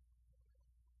again?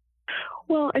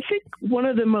 Well, I think one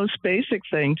of the most basic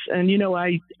things, and,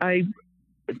 I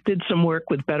did some work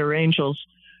with Better Angels,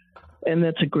 and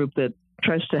that's a group that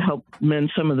tries to help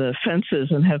mend some of the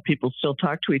fences and have people still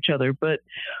talk to each other. But,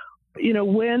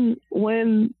 when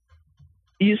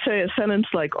you say a sentence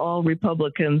like all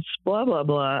Republicans, blah, blah,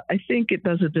 blah, I think it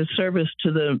does a disservice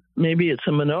to maybe it's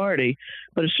a minority,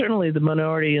 but it's certainly the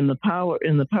minority in the power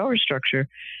structure.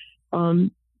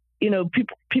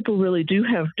 People really do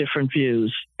have different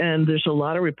views, and there's a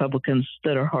lot of Republicans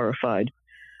that are horrified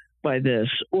by this.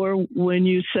 Or when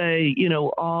you say,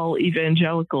 all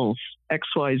evangelicals,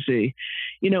 XYZ,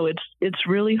 it's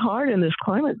really hard in this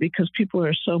climate because people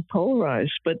are so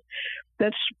polarized. But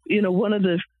that's, one of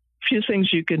the few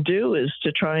things you can do is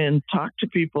to try and talk to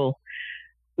people,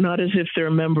 not as if they're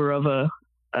a member of a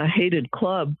hated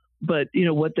club, but,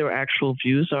 what their actual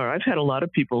views are. I've had a lot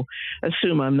of people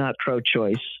assume I'm not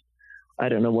pro-choice. I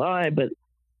don't know why, but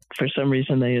for some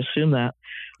reason they assume that.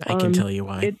 I can tell you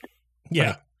why.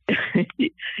 Yeah.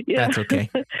 That's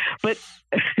okay. But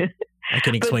I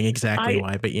can explain exactly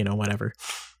why, but whatever.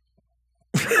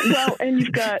 Well, and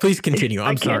you've got... Please continue.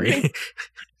 I'm sorry.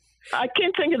 I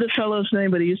can't think of the fellow's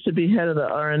name, but he used to be head of the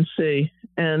RNC.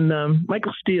 And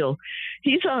Michael Steele,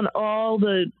 he's on all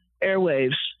the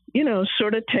airwaves,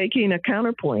 sort of taking a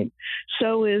counterpoint.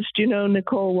 So is,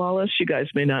 Nicole Wallace. You guys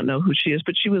may not know who she is,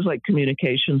 but she was like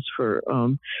communications for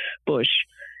Bush.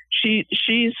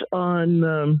 She's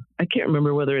on, I can't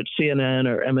remember whether it's CNN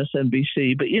or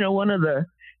MSNBC, but, one of the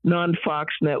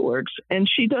non-Fox networks. And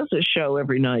she does a show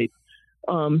every night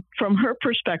from her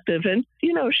perspective. And,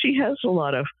 she has a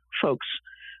lot of folks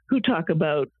who talk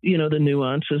about, the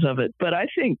nuances of it. But I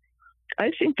think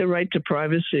the right to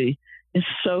privacy is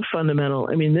so fundamental.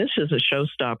 I mean, this is a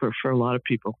showstopper for a lot of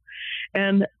people.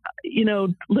 And,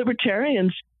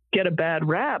 libertarians get a bad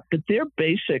rap, but their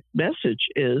basic message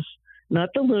is not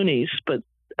the loonies, but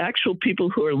actual people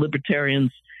who are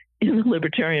libertarians in the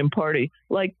Libertarian Party,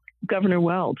 like Governor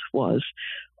Weld was.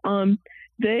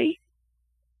 They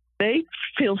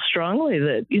feel strongly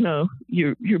that,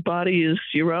 your body is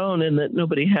your own and that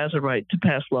nobody has a right to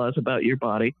pass laws about your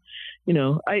body.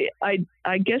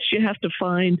 I guess you have to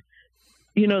find,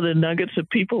 the nuggets of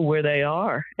people where they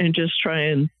are and just try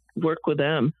and work with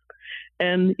them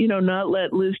and, not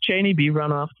let Liz Cheney be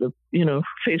run off the,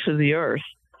 face of the earth.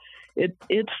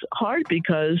 It's hard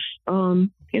because, the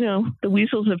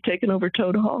weasels have taken over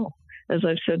Toad Hall, as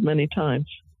I've said many times.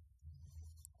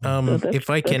 So that's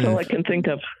all I can think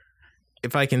of.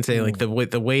 If I can say, like,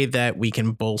 the way that we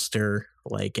can bolster,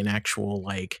 like, an actual,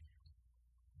 like,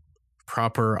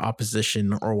 proper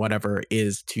opposition or whatever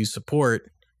is to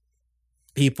support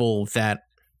people that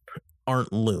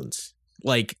aren't loons.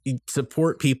 Like,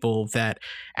 support people that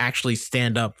actually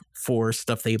stand up for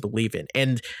stuff they believe in.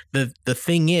 And the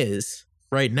thing is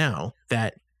right now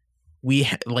that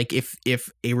like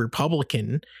if a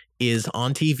Republican is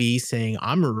on TV saying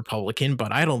I'm a Republican,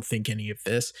 but I don't think any of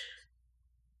this,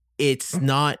 it's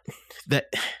not that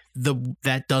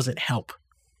doesn't help,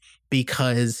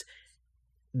 because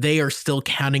they are still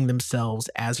counting themselves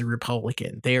as a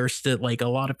Republican. They are still, like, a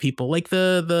lot of people, like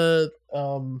the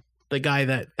guy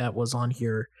that was on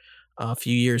here a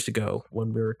few years ago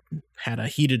when we had a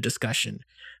heated discussion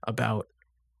about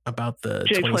the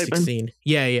Jay 2016. Clayton.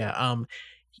 Yeah.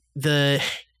 The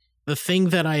thing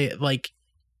that I like,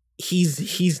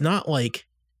 he's not like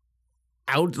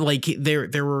out, like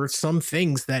there were some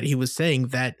things that he was saying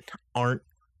that aren't,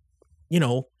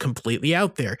 completely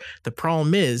out there. The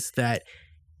problem is that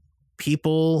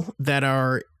people that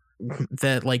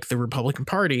like the Republican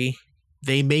Party,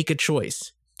 they make a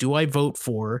choice. Do I vote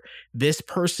for this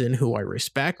person who I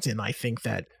respect and I think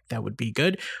that would be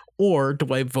good, or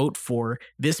do I vote for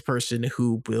this person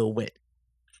who will win?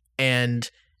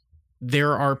 And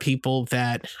there are people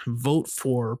that vote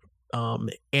for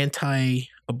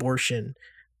anti-abortion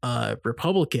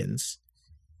Republicans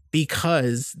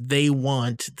because they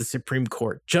want the Supreme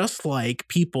Court, just like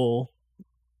people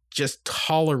just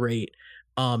tolerate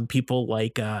people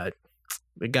like the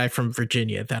guy from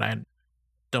Virginia that I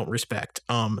don't respect,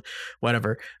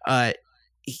 whatever.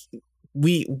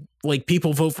 We, like,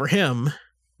 people vote for him,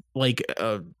 like,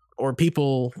 or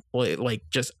people like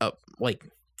just like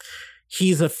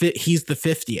he's the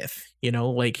 50th,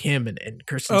 like him and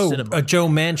Kirsten Sinema. Joe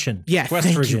Manchin. Yeah,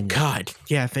 West Virginia. You, God.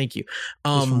 Yeah, thank you.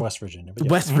 He's from West Virginia.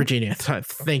 Yeah. West Virginia.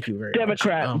 Thank you very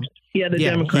Democrat. much.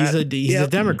 Democrat. He's a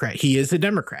Democrat. He is a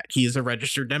Democrat. He is a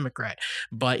registered Democrat,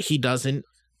 but he doesn't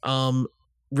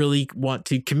really want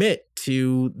to commit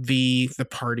to the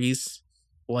party's,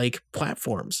 like,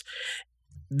 platforms.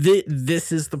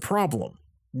 This is the problem.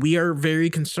 We are very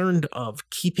concerned of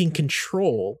keeping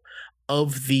control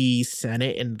of the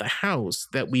Senate and the House,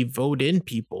 that we vote in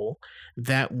people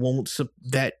that won't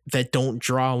that don't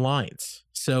draw lines.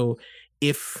 So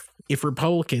if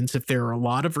Republicans, if there are a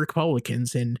lot of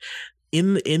Republicans, and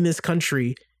in this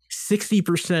country,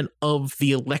 60% of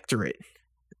the electorate,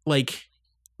 like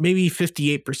maybe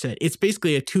 58%, it's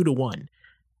basically a 2-to-1,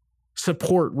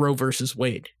 support Roe versus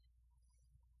Wade.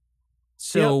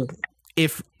 So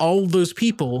if all those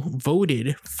people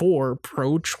voted for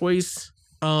pro-choice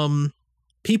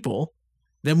people,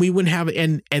 then we wouldn't have,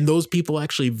 and those people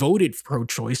actually voted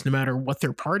pro-choice no matter what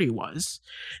their party was,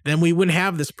 then we wouldn't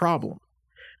have this problem.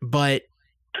 But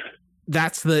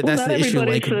that's the issue.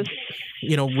 Like,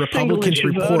 Republicans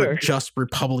report just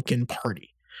Republican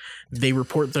Party. They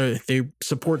support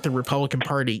the Republican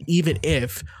Party, even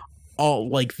if all,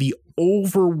 like, the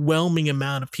overwhelming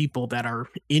amount of people that are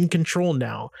in control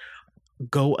now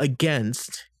go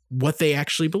against what they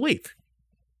actually believe,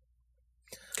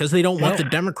 because they don't want the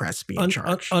Democrats to be in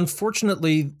charge.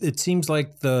 Unfortunately, it seems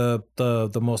like the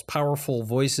most powerful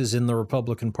voices in the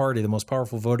Republican Party, the most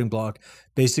powerful voting bloc,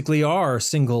 basically are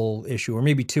single issue or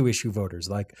maybe 2-issue voters.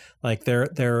 Like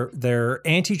they're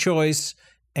anti-choice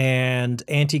and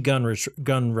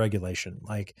anti-gun regulation.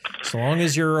 Like, so long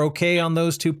as you're okay on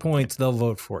those 2 points, they'll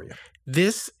vote for you.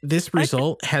 This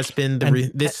result has been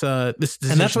this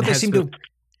decision, and that's what they seem to.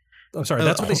 I'm sorry.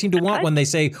 That's what they seem to want when they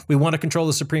say we want to control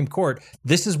the Supreme Court.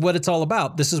 This is what it's all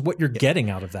about. This is what you're getting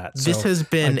out of that. This has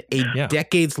been a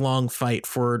decades-long fight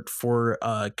for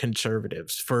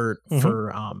conservatives, for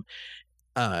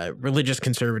religious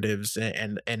conservatives,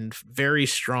 and very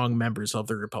strong members of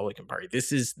the Republican Party.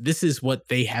 This is what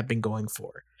they have been going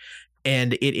for,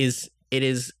 and it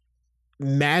is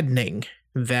maddening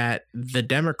that the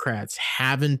Democrats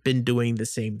haven't been doing the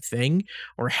same thing,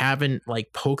 or haven't,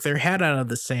 like, poked their head out of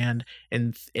the sand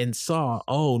and saw,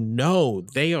 oh no,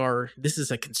 this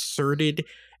is a concerted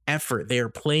effort. They are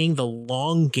playing the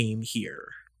long game here.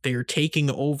 They are taking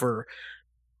over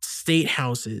state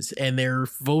houses, and they're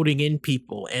voting in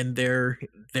people, and they're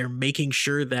making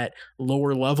sure that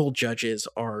lower level judges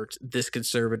are this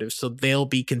conservative, so they'll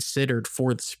be considered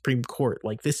for the Supreme Court.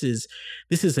 Like, this is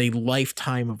a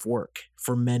lifetime of work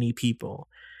for many people.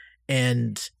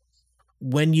 And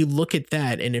when you look at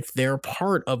that, and if they're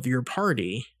part of your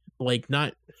party, like,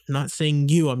 not saying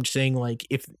you, I'm saying, like,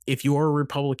 if you're a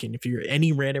Republican, if you're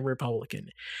any random Republican,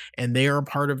 and they are a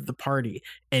part of the party,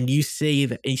 and you see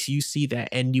that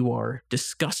and you are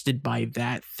disgusted by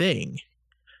that thing,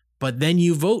 but then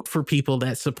you vote for people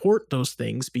that support those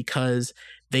things because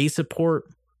they support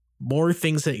more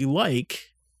things that you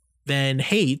like than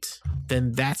hate,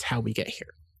 then that's how we get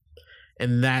here.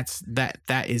 And that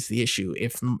is the issue.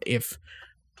 If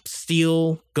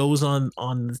Steele goes on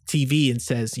TV and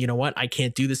says, you know what, I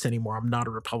can't do this anymore. I'm not a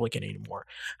Republican anymore.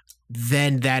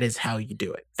 Then that is how you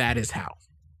do it. That is how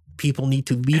people need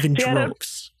to leave in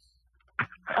droves.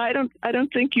 I don't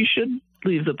think you should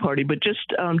leave the party, but just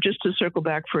to circle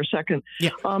back for a second.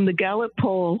 Yeah. The Gallup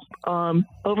poll,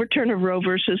 overturn of Roe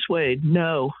versus Wade,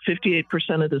 no,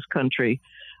 58% of this country,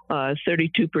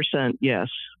 32% yes.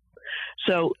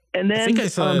 So, and then I think I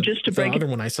saw just to break the other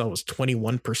one I saw was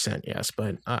 21% yes,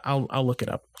 but I'll look it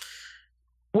up.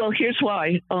 Well, here's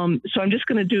why. So I'm just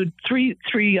going to do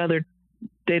three other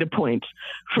data points.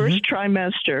 First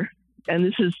trimester,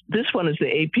 and this one is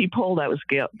the AP poll. That was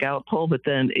Gallup poll, but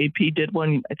then AP did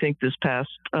one, I think, this past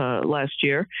last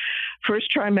year.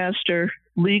 First trimester,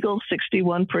 legal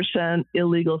 61%,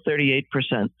 illegal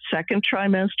 38%. Second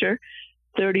trimester,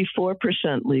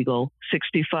 34% legal,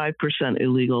 65%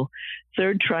 illegal.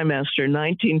 Third trimester,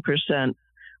 19%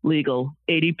 legal,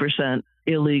 80%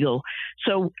 illegal.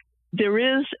 So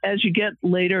there is, as you get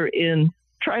later in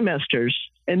trimesters,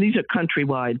 and these are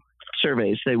countrywide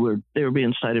surveys, they were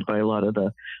being cited by a lot of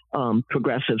the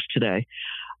progressives today.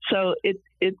 So it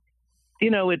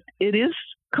is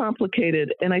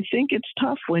complicated, and I think it's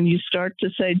tough when you start to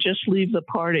say just leave the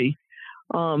party.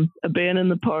 Abandon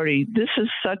the party. This is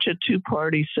such a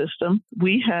two-party system.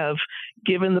 We have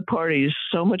given the parties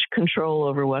so much control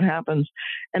over what happens.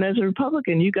 And as a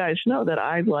Republican, you guys know that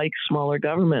I like smaller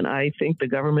government. I think the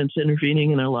government's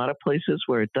intervening in a lot of places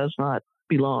where it does not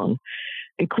belong,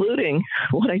 including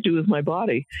what I do with my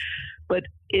body. But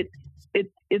it's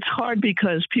hard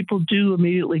because people do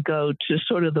immediately go to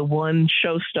sort of the one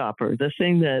showstopper, the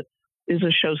thing that is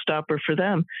a showstopper for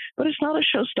them, but it's not a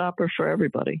showstopper for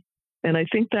everybody. And I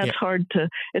think that's hard to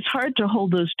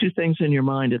hold those two things in your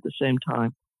mind at the same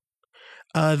time.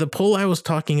 The poll I was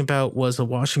talking about was a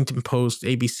Washington Post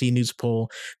ABC News poll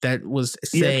that was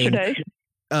saying,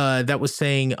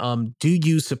 do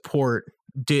you support,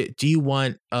 do you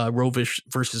want Roe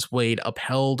versus Wade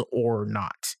upheld or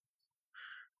not?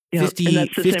 Yeah,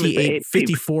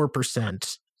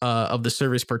 54% of the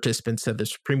survey's participants said the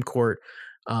Supreme Court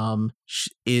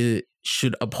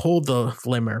should uphold the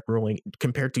landmark ruling,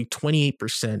 compared to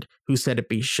 28% who said it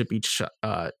should be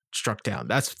struck down.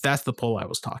 That's the poll I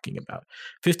was talking about.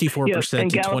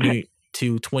 54%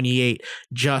 to 28.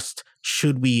 Just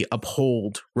should we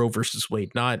uphold Roe versus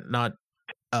Wade, not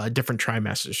different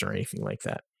trimesters or anything like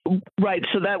that. Right.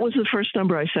 So that was the first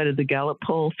number I cited, the Gallup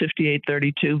poll,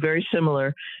 58-32, very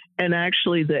similar. And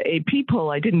actually, the AP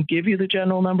poll, I didn't give you the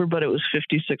general number, but it was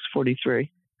 56-43.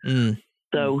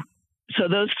 So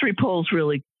those three polls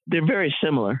really, they're very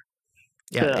similar.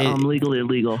 Yeah, to, legal,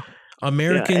 illegal.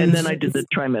 Americans, and then I did the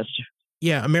trimester.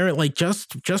 Yeah, like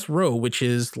just Roe, which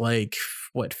is like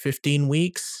what, 15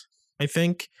 weeks, I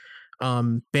think.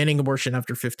 Banning abortion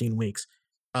after 15 weeks.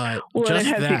 Well, just it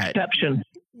has that. the exception.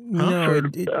 No,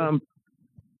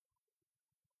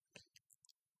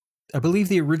 I believe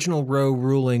the original Roe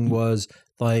ruling was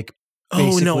like.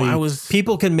 Oh no!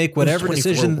 People can make whatever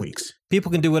decision. Weeks.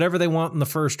 People can do whatever they want in the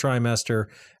first trimester,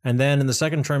 and then in the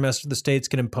second trimester, the states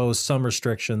can impose some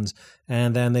restrictions,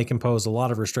 and then they can impose a lot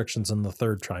of restrictions in the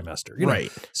third trimester. Right.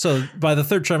 So by the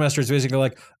third trimester, it's basically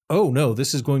like, oh no,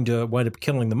 this is going to wind up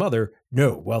killing the mother.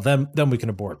 No, well then we can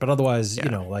abort. But otherwise,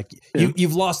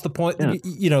 you've lost the point.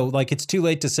 Yeah. Like it's too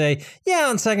late to say, yeah,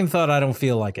 on second thought, I don't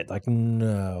feel like it. Like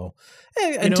no,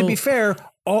 and to be fair.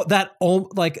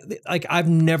 I've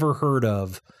never heard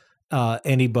of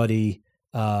anybody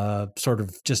sort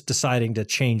of just deciding to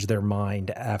change their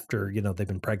mind after they've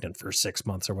been pregnant for 6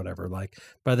 months or whatever. Like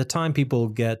by the time people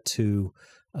get to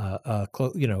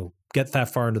get that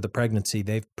far into the pregnancy,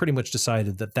 they've pretty much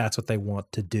decided that that's what they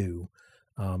want to do,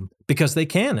 because they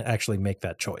can actually make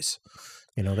that choice.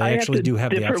 They actually do have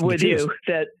the option with to choose. You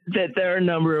that there are a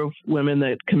number of women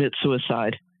that commit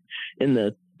suicide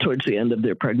towards the end of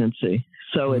their pregnancy.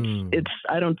 So it's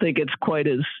I don't think it's quite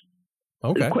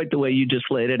quite the way you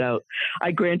just laid it out.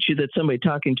 I grant you that somebody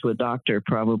talking to a doctor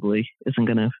probably isn't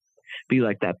going to be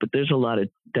like that, but there's a lot of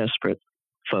desperate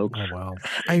folks. Oh wow!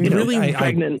 I really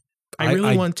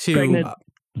want to.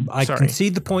 I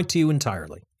concede the point to you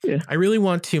entirely. Yeah. I really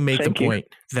want to make Thank the point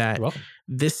you. that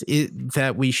this is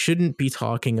that we shouldn't be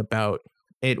talking about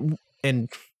it. And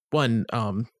one,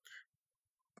 I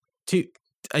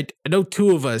know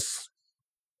two of us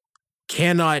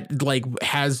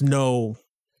has no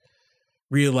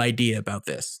real idea about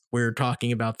this. We're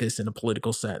talking about this in a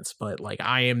political sense, but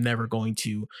I am never going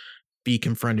to be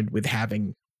confronted with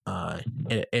having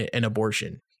an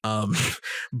abortion.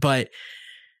 But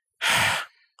I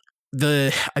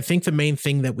think the main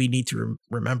thing that we need to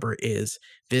remember is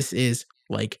this is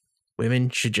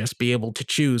women should just be able to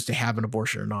choose to have an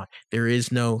abortion or not. There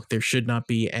should not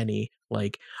be any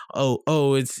like,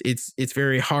 it's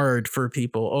very hard for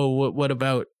people. Oh, what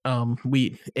about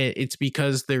it's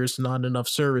because there's not enough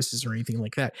services or anything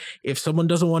like that. If someone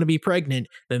doesn't want to be pregnant,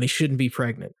 then they shouldn't be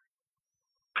pregnant.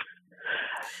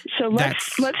 So let's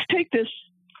take this.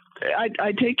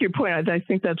 I take your point. I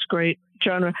think that's great,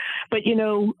 John. But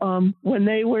when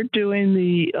they were doing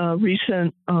the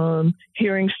recent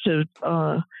hearings to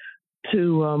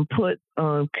put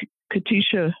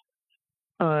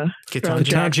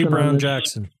Ketanji Brown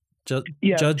Jackson,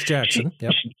 Judge Jackson.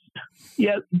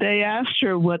 Yeah, they asked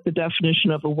her what the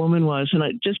definition of a woman was, and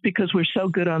just because we're so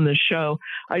good on this show,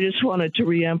 I just wanted to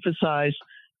reemphasize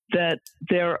that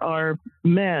there are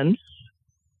men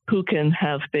who can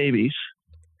have babies.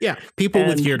 Yeah, people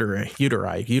with uteruses.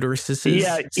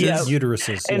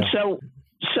 Uteruses. And so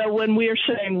when we are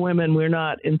saying women, we're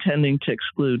not intending to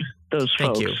exclude those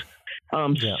folks.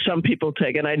 Thank you. Some people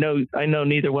take, and I know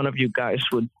neither one of you guys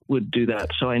would do that.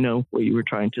 So I know what you were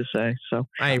trying to say. So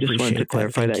I just wanted to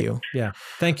clarify that. Thank you. Yeah,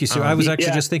 thank you, Sue. I was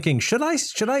actually just thinking, should I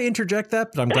interject that?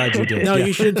 But I'm glad you did. No,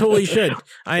 you totally should.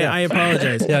 I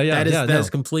apologize. That is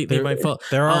completely my fault.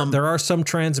 There are some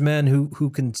trans men who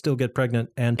can still get pregnant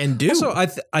and do.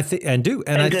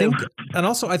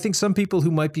 Also, I think some people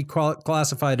who might be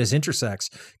classified as intersex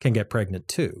can get pregnant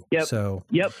too. Yep. So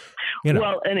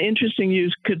Well, and interesting you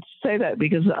could say that,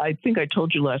 because I think I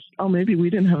told you maybe we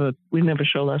didn't have a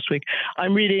show last week.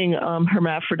 I'm reading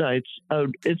Hermaphrodites.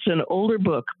 It's an older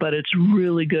book, but it's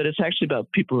really good. It's actually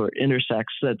about people who are intersex.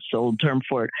 That's the old term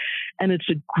for it. And it's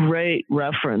a great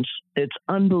reference. It's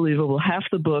unbelievable. Half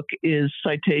the book is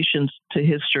citations to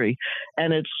history,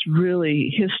 and it's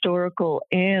really historical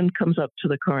and comes up to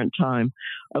the current time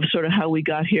of sort of how we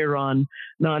got here on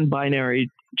non-binary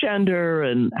gender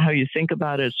and how you think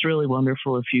about it. It's really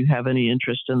wonderful if you have any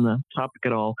interest in the topic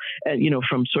at all, and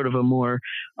from sort of a more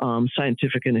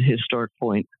scientific and a historic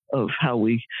point of how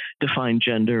we define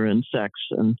gender and sex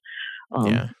and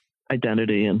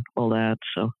identity and all that.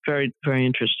 So very, very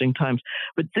interesting times.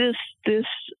 But this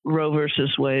Roe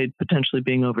versus Wade potentially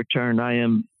being overturned, I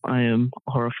am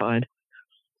horrified.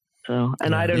 So,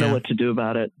 and I don't know what to do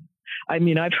about it. I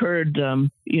mean, I've heard,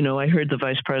 I heard the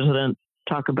vice president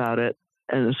talk about it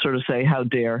and sort of say, how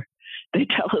dare they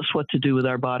tell us what to do with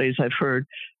our bodies. I've heard,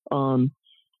 a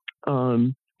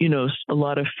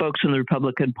lot of folks in the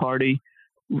Republican Party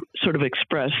sort of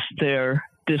express their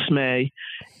dismay,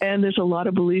 and there's a lot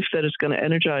of belief that it's going to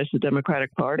energize the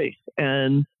Democratic Party.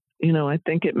 And, I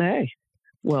think it may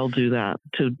well do that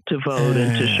to vote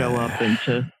and to show up and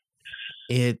to,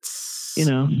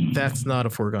 that's not a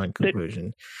foregone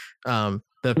conclusion.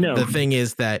 The thing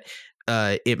is that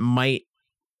it might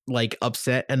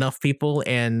upset enough people,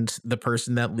 and the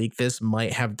person that leaked this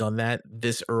might have done that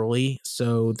this early,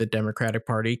 so the Democratic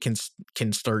Party can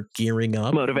start gearing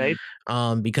up, motivate.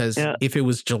 Because if it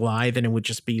was July, then it would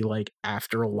just be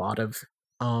after a lot of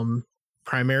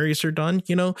primaries are done.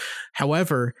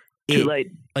 However, too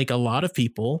late. A lot of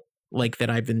people that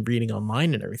I've been reading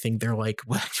online and everything, they're like,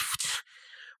 "What?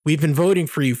 We've been voting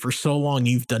for you for so long.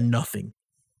 You've done nothing."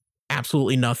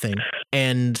 Absolutely nothing,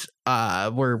 and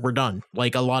we're done.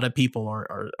 A lot of people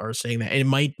are saying that, and it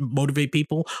might motivate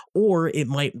people, or it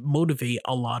might motivate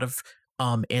a lot of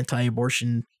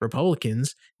anti-abortion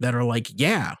Republicans that are like,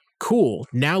 yeah, cool.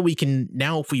 Now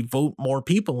if we vote more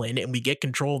people in and we get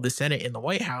control of the Senate and the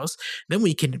White House, then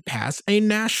we can pass a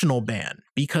national ban,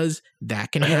 because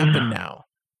that can happen now.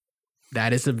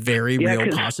 That is a very real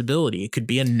possibility. It could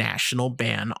be a national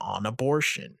ban on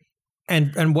abortion.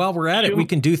 And while we're at it, we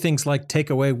can do things like take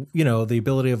away, the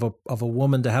ability of a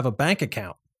woman to have a bank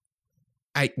account.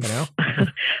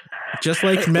 Just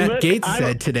like Matt Gaetz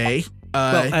said today,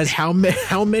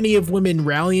 how many of women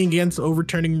rallying against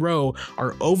overturning Roe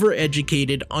are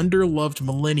overeducated, underloved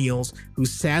millennials who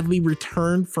sadly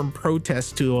returned from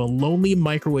protests to a lonely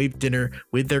microwave dinner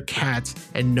with their cats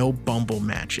and no Bumble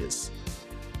matches.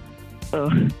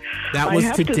 That was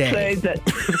today.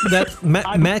 That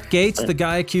Matt Gaetz, the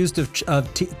guy accused of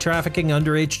trafficking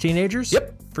underage teenagers.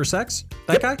 Yep. For sex.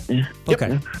 That guy. Yep.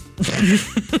 Okay.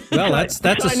 Well, that's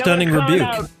a stunning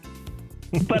rebuke.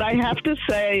 But I have to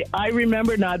say, I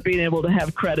remember not being able to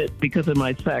have credit because of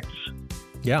my sex.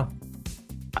 Yeah.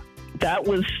 That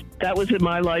was in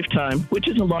my lifetime, which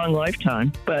is a long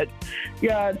lifetime. But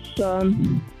yeah, it's.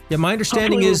 Yeah, my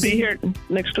understanding is we'll be here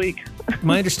next week.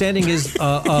 My understanding is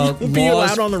we'll be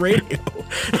allowed on the radio.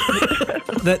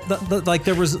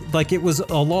 It was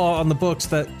a law on the books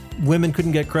that women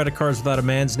couldn't get credit cards without a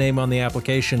man's name on the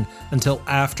application until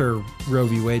after Roe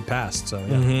v. Wade passed. So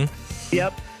yeah.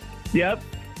 Mm-hmm. Yep.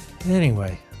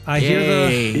 Anyway, I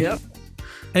hear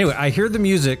Anyway, I hear the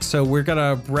music, so we're going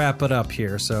to wrap it up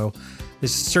here. So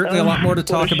there's certainly a lot more to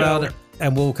talk about,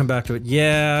 and we'll come back to it.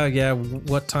 Yeah,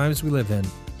 what times we live in.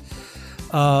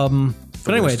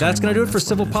 But anyway, that's going to do it for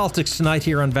Civil Politics tonight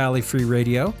here on Valley Free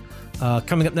Radio.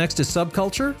 Coming up next is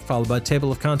Subculture, followed by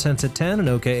Table of Contents at 10 and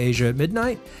OK Asia at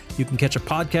midnight. You can catch a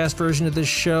podcast version of this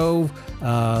show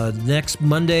next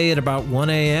Monday at about 1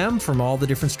 a.m. from all the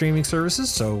different streaming services,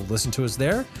 so listen to us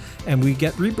there. And we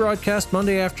get rebroadcast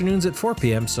Monday afternoons at 4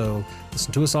 p.m., so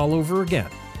listen to us all over again.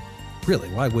 Really,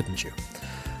 why wouldn't you?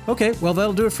 Okay, well,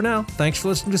 that'll do it for now. Thanks for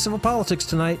listening to Civil Politics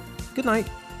tonight. Good night.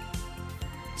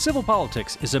 Civil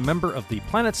Politics is a member of the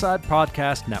PlanetSide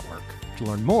Podcast Network. To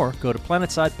learn more, go to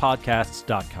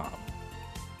planetsidepodcasts.com.